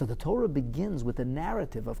 So the Torah begins with a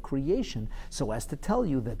narrative of creation so as to tell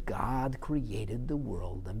you that God created the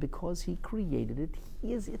world, and because He created it,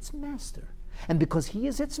 He is its master. And because He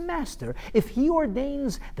is its master, if He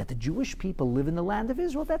ordains that the Jewish people live in the land of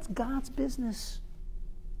Israel, that's God's business.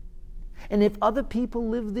 And if other people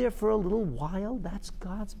live there for a little while, that's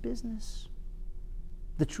God's business.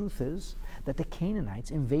 The truth is that the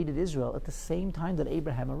Canaanites invaded Israel at the same time that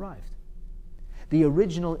Abraham arrived. The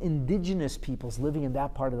original indigenous peoples living in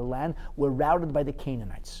that part of the land were routed by the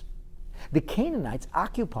Canaanites. The Canaanites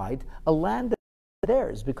occupied a land that was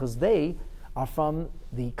theirs because they are from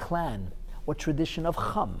the clan or tradition of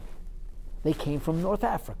Ham. They came from North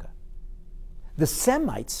Africa. The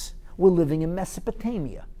Semites were living in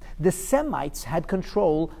Mesopotamia. The Semites had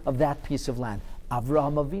control of that piece of land.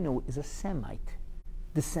 Avraham Avinu is a Semite,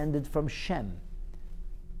 descended from Shem.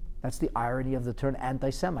 That's the irony of the term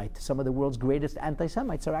anti-Semite. Some of the world's greatest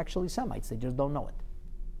anti-Semites are actually Semites. They just don't know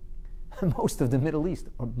it. Most of the Middle East,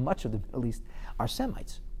 or much of the Middle East, are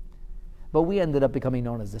Semites. But we ended up becoming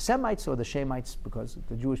known as the Semites or the Shemites because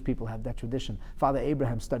the Jewish people have that tradition. Father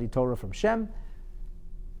Abraham studied Torah from Shem,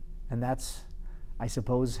 and that's, I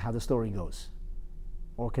suppose, how the story goes,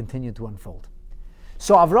 or continued to unfold.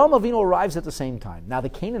 So Avraham Avinu arrives at the same time. Now the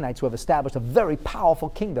Canaanites, who have established a very powerful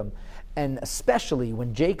kingdom, and especially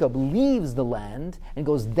when Jacob leaves the land and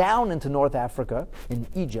goes down into North Africa, in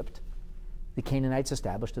Egypt, the Canaanites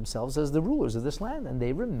established themselves as the rulers of this land, and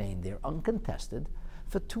they remained there uncontested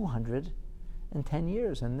for 210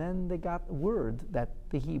 years. And then they got word that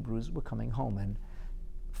the Hebrews were coming home, and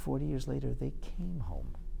 40 years later they came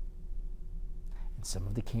home. And some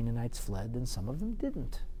of the Canaanites fled, and some of them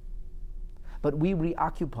didn't. But we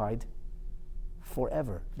reoccupied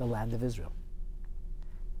forever the land of Israel.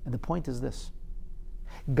 And the point is this.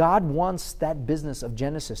 God wants that business of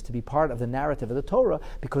Genesis to be part of the narrative of the Torah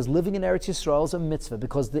because living in Eretz Yisrael is a mitzvah,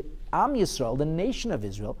 because the Am Yisrael, the nation of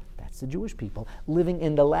Israel, that's the Jewish people, living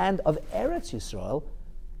in the land of Eretz Yisrael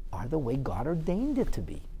are the way God ordained it to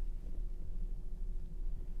be.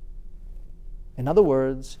 In other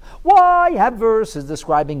words, why have verses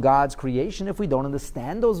describing God's creation if we don't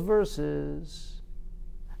understand those verses?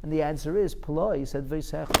 And the answer is, Ploi said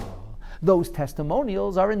Veisecha. Those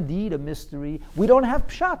testimonials are indeed a mystery. We don't have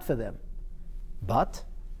pshat for them. But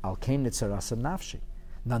Al kain nitzarasa nafshi.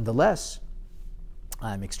 Nonetheless,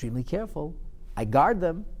 I'm extremely careful. I guard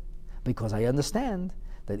them because I understand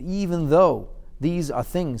that even though these are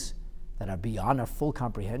things that are beyond our full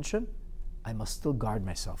comprehension, I must still guard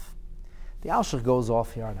myself. The Alshich goes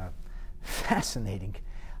off here on a fascinating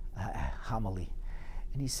homily,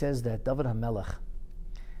 and he says that David HaMelech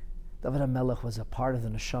was a part of the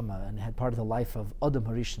neshama and had part of the life of Adam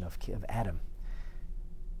Harishon, of Adam.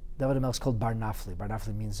 David HaMelech is called Bar Nafli. Bar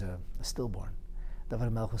Nafli means a stillborn. David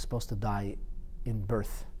HaMelech was supposed to die in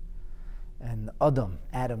birth. And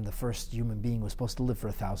Adam, the first human being, was supposed to live for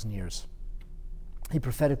 1,000 years. He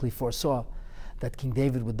prophetically foresaw that King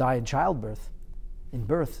David would die in childbirth, in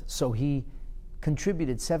birth, so he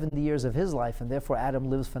contributed 70 years of his life, and therefore Adam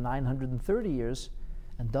lives for 930 years,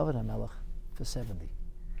 and David HaMelech for 70.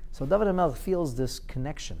 So David HaMelech feels this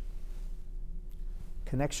connection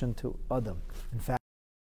to Adam. In fact,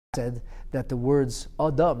 he said that the word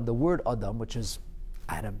Adam, which is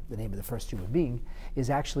Adam, the name of the first human being, is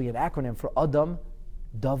actually an acronym for Adam,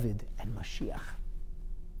 David, and Mashiach.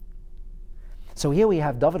 So here we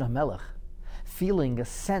have David HaMelech feeling a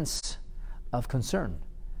sense of concern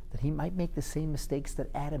that he might make the same mistakes that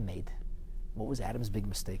Adam made. What was Adam's big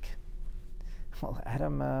mistake? Well,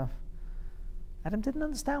 Adam didn't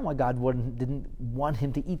understand why God didn't want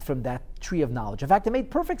him to eat from that tree of knowledge. In fact, it made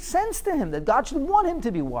perfect sense to him that God should want him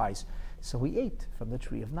to be wise. So he ate from the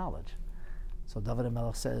tree of knowledge. So David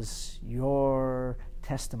HaMelech says, your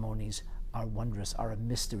testimonies are wondrous, are a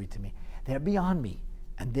mystery to me. They're beyond me,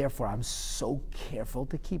 and therefore I'm so careful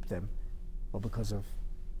to keep them. Well, because of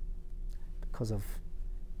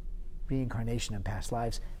reincarnation and past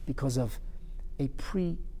lives, because of a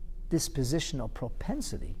predisposition or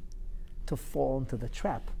propensity to fall into the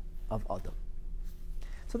trap of Adam.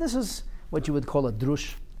 So this is what you would call a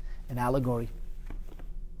drush, an allegory.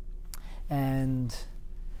 And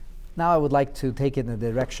now I would like to take it in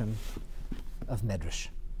the direction of Medrash.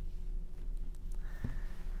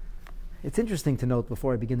 It's interesting to note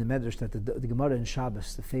before I begin the Medrash that the Gemara in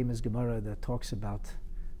Shabbos, the famous Gemara that talks about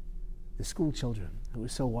the school children who were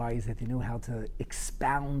so wise that they knew how to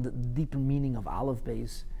expound the deeper meaning of Aleph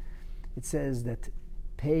Beis, it says that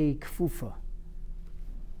Pei Kfufa,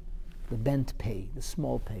 the bent pei, the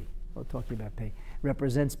small pei, we're talking about pei,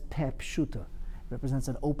 represents Peh Pshuta, represents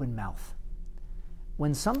an open mouth.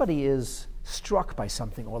 When somebody is struck by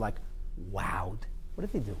something or like wowed, what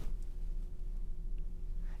do they do?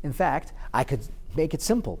 In fact, I could make it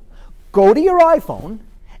simple. Go to your iPhone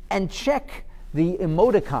and check the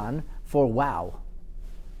emoticon for wow.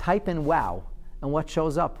 Type in wow, and what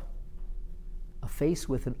shows up? A face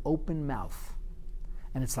with an open mouth.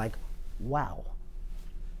 And it's like, wow.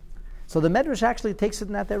 So the Medrash actually takes it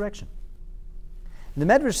in that direction. The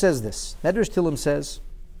Medrash says this. Medrash Tehillim says,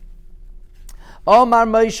 Omar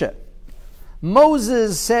Moshe,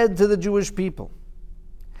 Moses said to the Jewish people,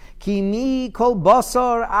 Ki mi kol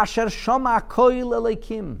basar asher shama koil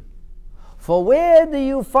elikim. For where do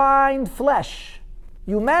you find flesh,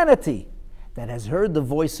 humanity, that has heard the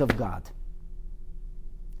voice of God?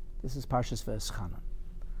 This is Parshas V'eschanan,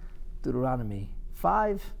 Deuteronomy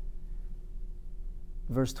 5,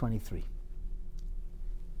 verse 23.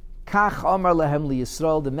 Kach Amar Lehem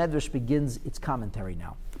LiYisrael. The Medrash begins its commentary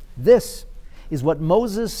now. This is what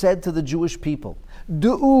Moses said to the Jewish people.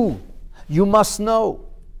 Du'u, you must know.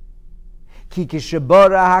 Ki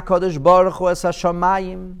kishebara HaKadosh Baruch Hu es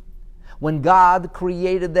hashamayim. When God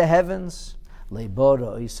created the heavens,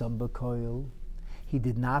 leibara isam b'koil. He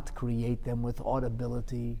did not create them with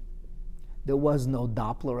audibility. There was no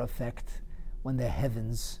Doppler effect when the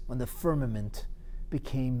heavens, when the firmament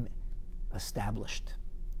became established.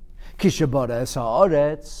 Kishabara es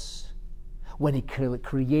haaretz, when he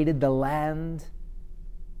created the land,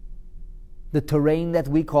 the terrain that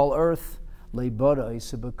we call earth, leibara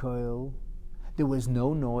isabakoil, there was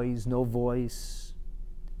no noise, no voice.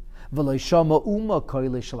 V'loishama uma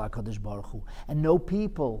koile shel HaKadosh Baruch Hu, and no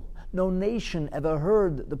people, no nation ever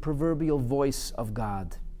heard the proverbial voice of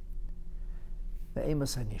God.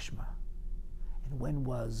 Ve'emas hanishma. And when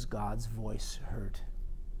was God's voice heard?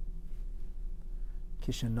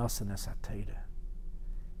 Kishenasanas HaTorah.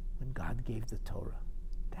 When God gave the Torah.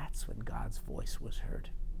 That's when God's voice was heard.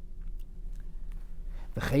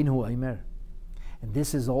 V'chein hu omer. And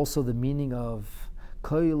this is also the meaning of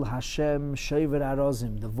Koil Hashem Shever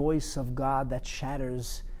Arozim, the voice of God that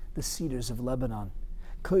shatters the cedars of Lebanon.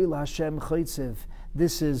 Koil Hashem Choitzev.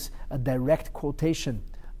 This is a direct quotation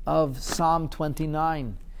of Psalm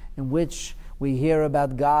 29, in which we hear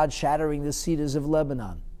about God shattering the cedars of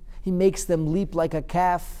Lebanon. He makes them leap like a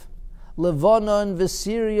calf, Levanon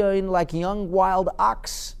v'Syrian like young wild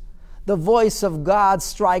ox, The voice of God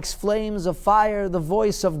strikes flames of fire. The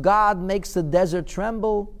voice of God makes the desert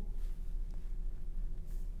tremble.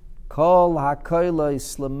 Kol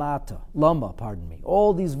hakolos lamata. Lama, pardon me.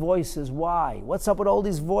 All these voices, why? What's up with all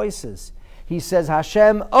these voices? He says,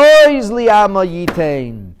 Hashem oiz li'amo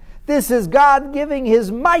yitain. This is God giving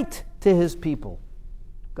His might to His people.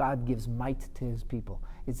 God gives might to His people.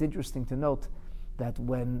 It's interesting to note that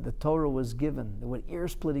when the Torah was given, there were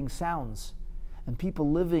ear-splitting sounds, and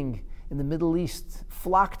people living in the Middle East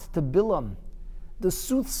flocked to Bilam, the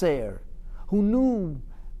soothsayer, who knew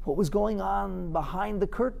what was going on behind the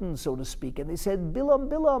curtain, so to speak. And they said, Bilam,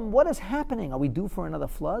 Bilam, what is happening? Are we due for another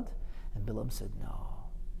flood? And Bilam said, no.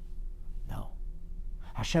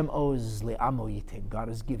 Hashem oz le'amo yitin. God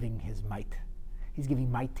is giving His might. He's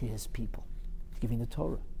giving might to His people. He's giving the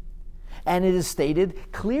Torah. And it is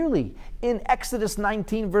stated clearly in Exodus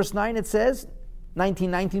 19, verse 9, it says,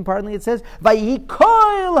 19:19, pardon me, it says, Vayihi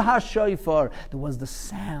kol hashofar. There was the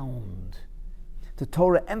sound. The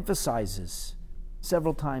Torah emphasizes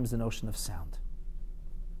several times the notion of sound.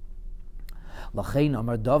 Lachein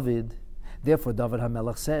Amar David. Therefore, David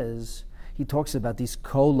HaMelech says, he talks about these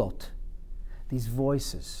kolot, these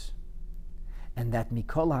voices, and that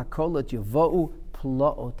mikol hakolot yavo'u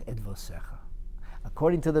plaot edvosecha.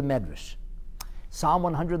 According to the Medrash, Psalm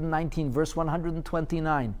 119, verse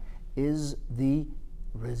 129, is the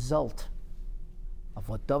result of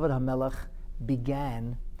what David HaMelech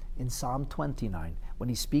began in Psalm 29, when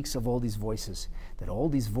he speaks of all these voices, that all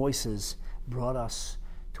these voices brought us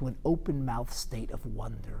to an open-mouthed state of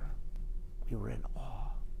wonder. We were in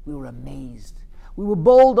awe. We were amazed. We were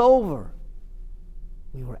bowled over.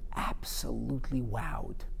 We were absolutely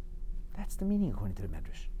wowed. That's the meaning according to the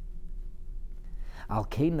Medrash.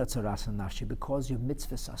 Al-Kain Natzarasan Nafshi, because your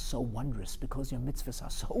mitzvahs are so wondrous, because your mitzvahs are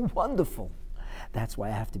so wonderful. That's why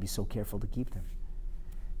I have to be so careful to keep them.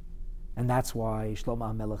 And that's why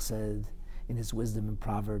Shlomo HaMelech said in his wisdom in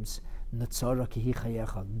Proverbs, Natzara kihi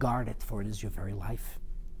chayecha, guard it, for it is your very life.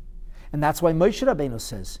 And that's why Moshe Rabbeinu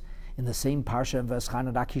says in the same parsha in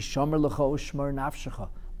V'eschana Rak Hishomer L'cho Shmor Nafshecha,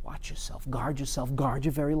 watch yourself, guard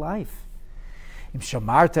your very life. Im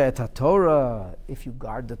shamarta et haTorah, if you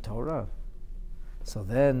guard the Torah, so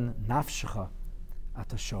then nafshecha at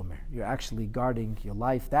shomer, you're actually guarding your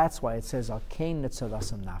life. That's why it says al kain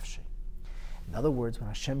netzarasam nafshi. In other words, when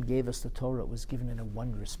Hashem gave us the Torah, it was given in a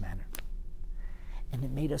wondrous manner, and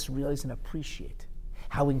it made us realize and appreciate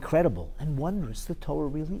how incredible and wondrous the Torah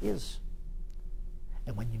really is.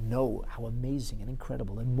 And when you know how amazing and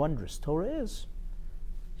incredible and wondrous Torah is,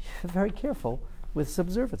 you're very careful with its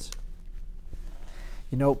observance.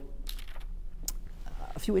 You know,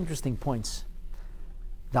 a few interesting points.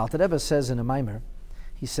 The Alter Rebbe says in a Maimer,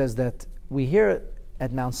 he says that we hear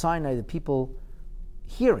at Mount Sinai the people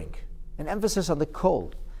hearing, an emphasis on the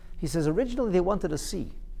kol. He says originally they wanted to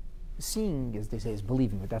see. Seeing, as they say, is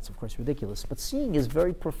believing, but that's of course ridiculous. But seeing is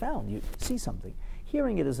very profound. You see something.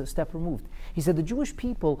 Hearing it is a step removed. He said the Jewish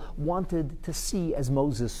people wanted to see as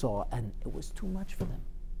Moses saw, and it was too much for them.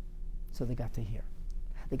 So they got to hear.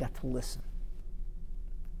 They got to listen.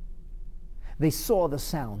 They saw the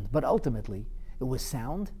sound, but ultimately it was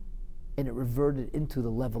sound, and it reverted into the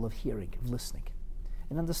level of hearing, of listening,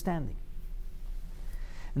 and understanding.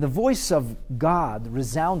 And the voice of God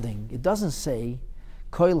resounding, it doesn't say,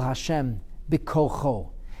 Koil Hashem bikocho.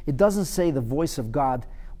 It doesn't say the voice of God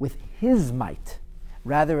with His might.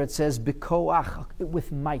 Rather, it says bikoach,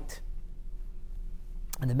 with might.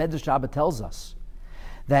 And the Medrash Rabbah tells us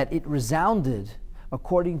that it resounded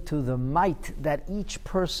according to the might that each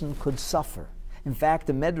person could suffer. In fact,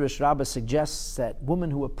 the Medrash Rabbah suggests that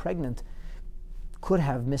women who were pregnant could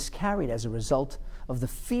have miscarried as a result of the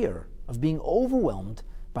fear of being overwhelmed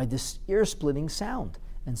by this ear-splitting sound.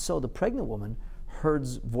 And so the pregnant woman heard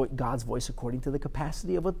God's voice according to the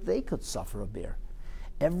capacity of what they could suffer or bear.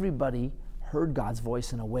 Everybody heard God's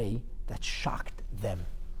voice in a way that shocked them.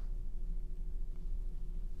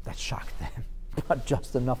 That shocked them, but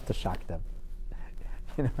just enough to shock them.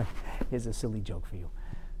 You know, here's a silly joke for you.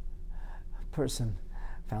 A person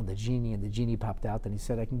found a genie, and the genie popped out, and he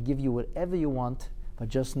said, I can give you whatever you want, but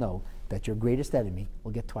just know that your greatest enemy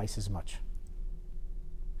will get twice as much.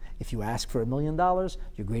 If you ask for $1 million,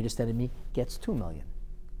 your greatest enemy gets 2 million.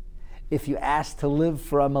 If you ask to live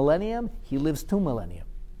for a millennium, he lives 2 millennium.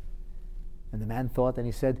 And the man thought, and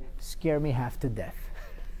he said, scare me half to death.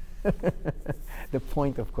 The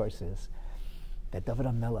point, of course, is that David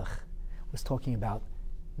HaMelech was talking about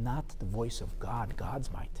not the voice of God,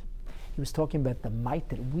 God's might. He was talking about the might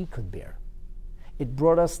that we could bear. It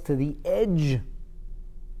brought us to the edge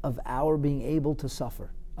of our being able to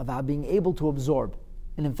suffer, of our being able to absorb.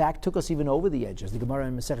 and in fact took us even over the edge. As the Gemara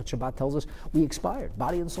in Masechet Shabbat tells us, we expired,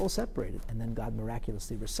 body and soul separated, and then God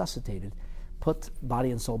miraculously resuscitated, put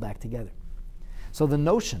body and soul back together. So the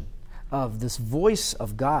notion of this voice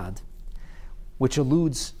of God, which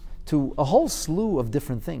alludes to a whole slew of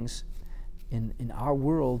different things in our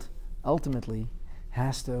world, ultimately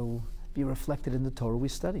has to be reflected in the Torah we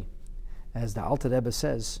study. As the Alter Rebbe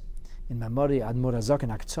says in Memori Admor Hazak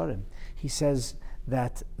and Aktsarim, he says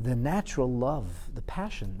that the natural love, the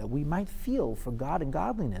passion that we might feel for God and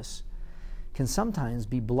godliness can sometimes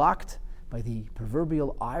be blocked by the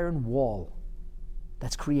proverbial iron wall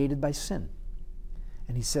that's created by sin.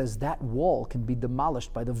 And he says that wall can be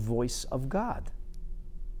demolished by the voice of God.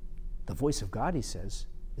 The voice of God, he says,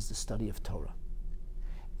 is the study of Torah.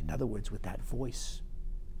 In other words, with that voice,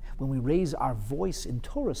 when we raise our voice in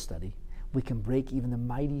Torah study, we can break even the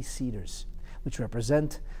mighty cedars, which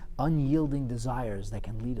represent unyielding desires that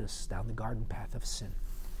can lead us down the garden path of sin.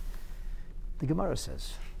 The Gemara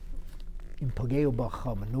says, "Im pogeu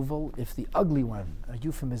b'cha menuvel," if the ugly one, a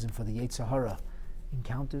euphemism for the Yetzer Hara,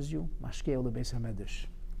 encounters you, mashkeu lebeis hamedrash,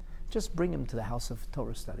 just bring him to the house of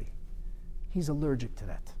Torah study. He's allergic to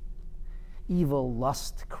that. Evil,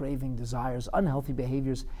 lust, craving, desires, unhealthy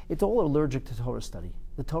behaviors, it's all allergic to Torah study.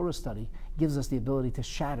 The Torah study gives us the ability to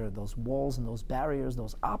shatter those walls and those barriers,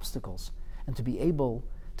 those obstacles, and to be able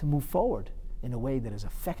to move forward in a way that is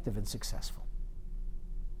effective and successful.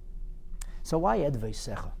 So why Edvei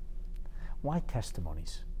Secha? Why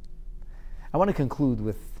testimonies? I want to conclude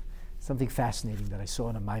with something fascinating that I saw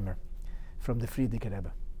in a mimer from the Frierdiker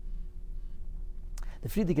Rebbe. The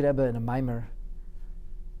Frierdiker Rebbe in a mimer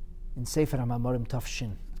in Sefer HaMamorim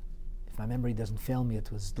Tafshin, if my memory doesn't fail me, it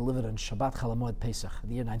was delivered on Shabbat Chol Hamoed Pesach,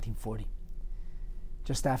 the year 1940.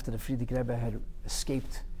 Just after the Frierdiker Rebbe had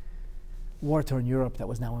escaped war-torn Europe that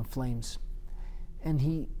was now in flames. And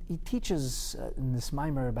he teaches in this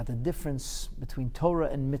mimer about the difference between Torah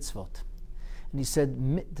and mitzvot. And he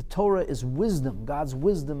said, the Torah is wisdom, God's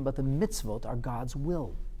wisdom, but the mitzvot are God's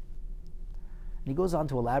will. And he goes on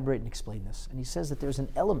to elaborate and explain this. And he says that there's an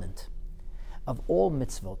element of all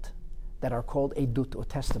mitzvot that are called edut, or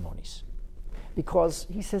testimonies. Because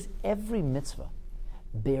he says every mitzvah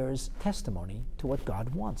bears testimony to what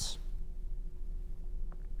God wants.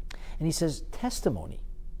 And he says testimony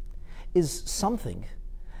is something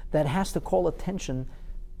that has to call attention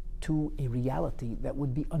to a reality that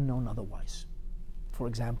would be unknown otherwise. For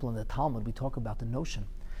example, in the Talmud, we talk about the notion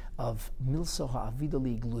of milso ha'avida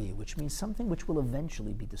li'igluya, which means something which will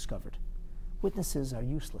eventually be discovered. Witnesses are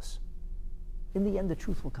useless. In the end, the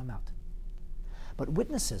truth will come out. But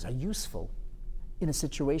witnesses are useful in a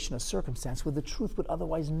situation, a circumstance where the truth would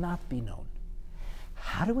otherwise not be known.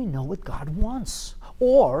 How do we know what God wants?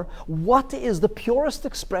 Or what is the purest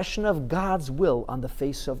expression of God's will on the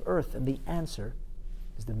face of earth? And the answer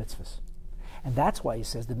is the mitzvahs. And that's why he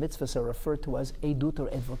says the mitzvahs are referred to as edut or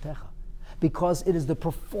edvotecha, because it is the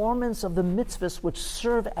performance of the mitzvahs which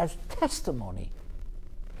serve as testimony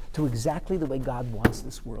to exactly the way God wants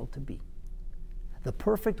this world to be. The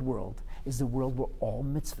perfect world is the world where all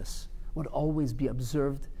mitzvahs would always be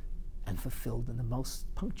observed and fulfilled in the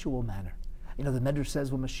most punctual manner. You know, the Medrash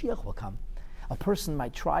says when Mashiach will come, a person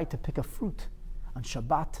might try to pick a fruit on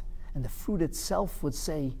Shabbat, and the fruit itself would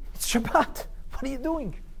say, "It's Shabbat, what are you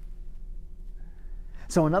doing?"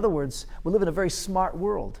 So in other words, we live in a very smart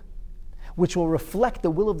world, which will reflect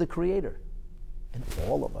the will of the Creator. And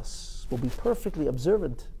all of us will be perfectly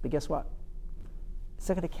observant, but guess what? It's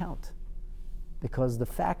not going to count. Because the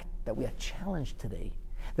fact that we are challenged today,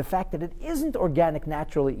 the fact that it isn't organic,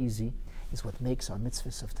 naturally easy, is what makes our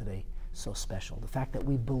mitzvahs of today so special. The fact that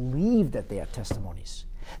we believe that they are testimonies.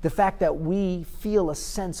 The fact that we feel a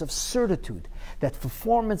sense of certitude that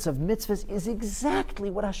performance of mitzvahs is exactly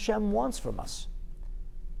what Hashem wants from us.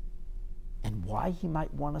 And why He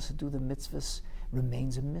might want us to do the mitzvahs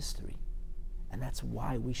remains a mystery. And that's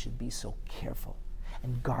why we should be so careful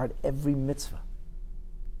and guard every mitzvah.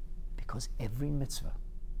 Because every mitzvah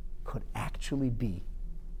could actually be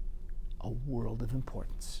a world of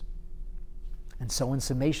importance. And so in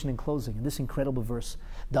summation and closing, in this incredible verse,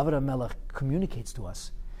 David HaMelech communicates to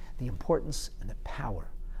us the importance and the power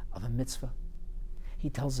of a mitzvah. He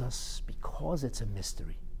tells us because it's a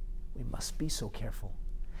mystery, we must be so careful.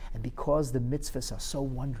 And because the mitzvahs are so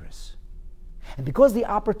wondrous, and because the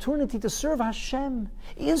opportunity to serve Hashem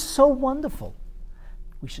is so wonderful,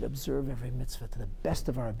 we should observe every mitzvah to the best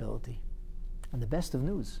of our ability. And the best of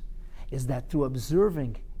news is that through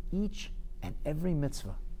observing each and every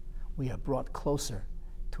mitzvah, we are brought closer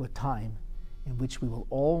to a time in which we will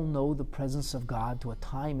all know the presence of God, to a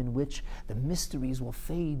time in which the mysteries will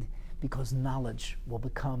fade because knowledge will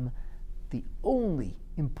become the only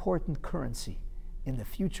important currency in the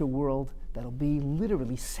future world that'll be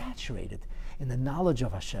literally saturated in the knowledge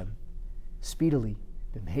of Hashem speedily,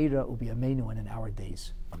 b'mheira u'biyameinu, and in our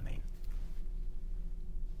days. Amen.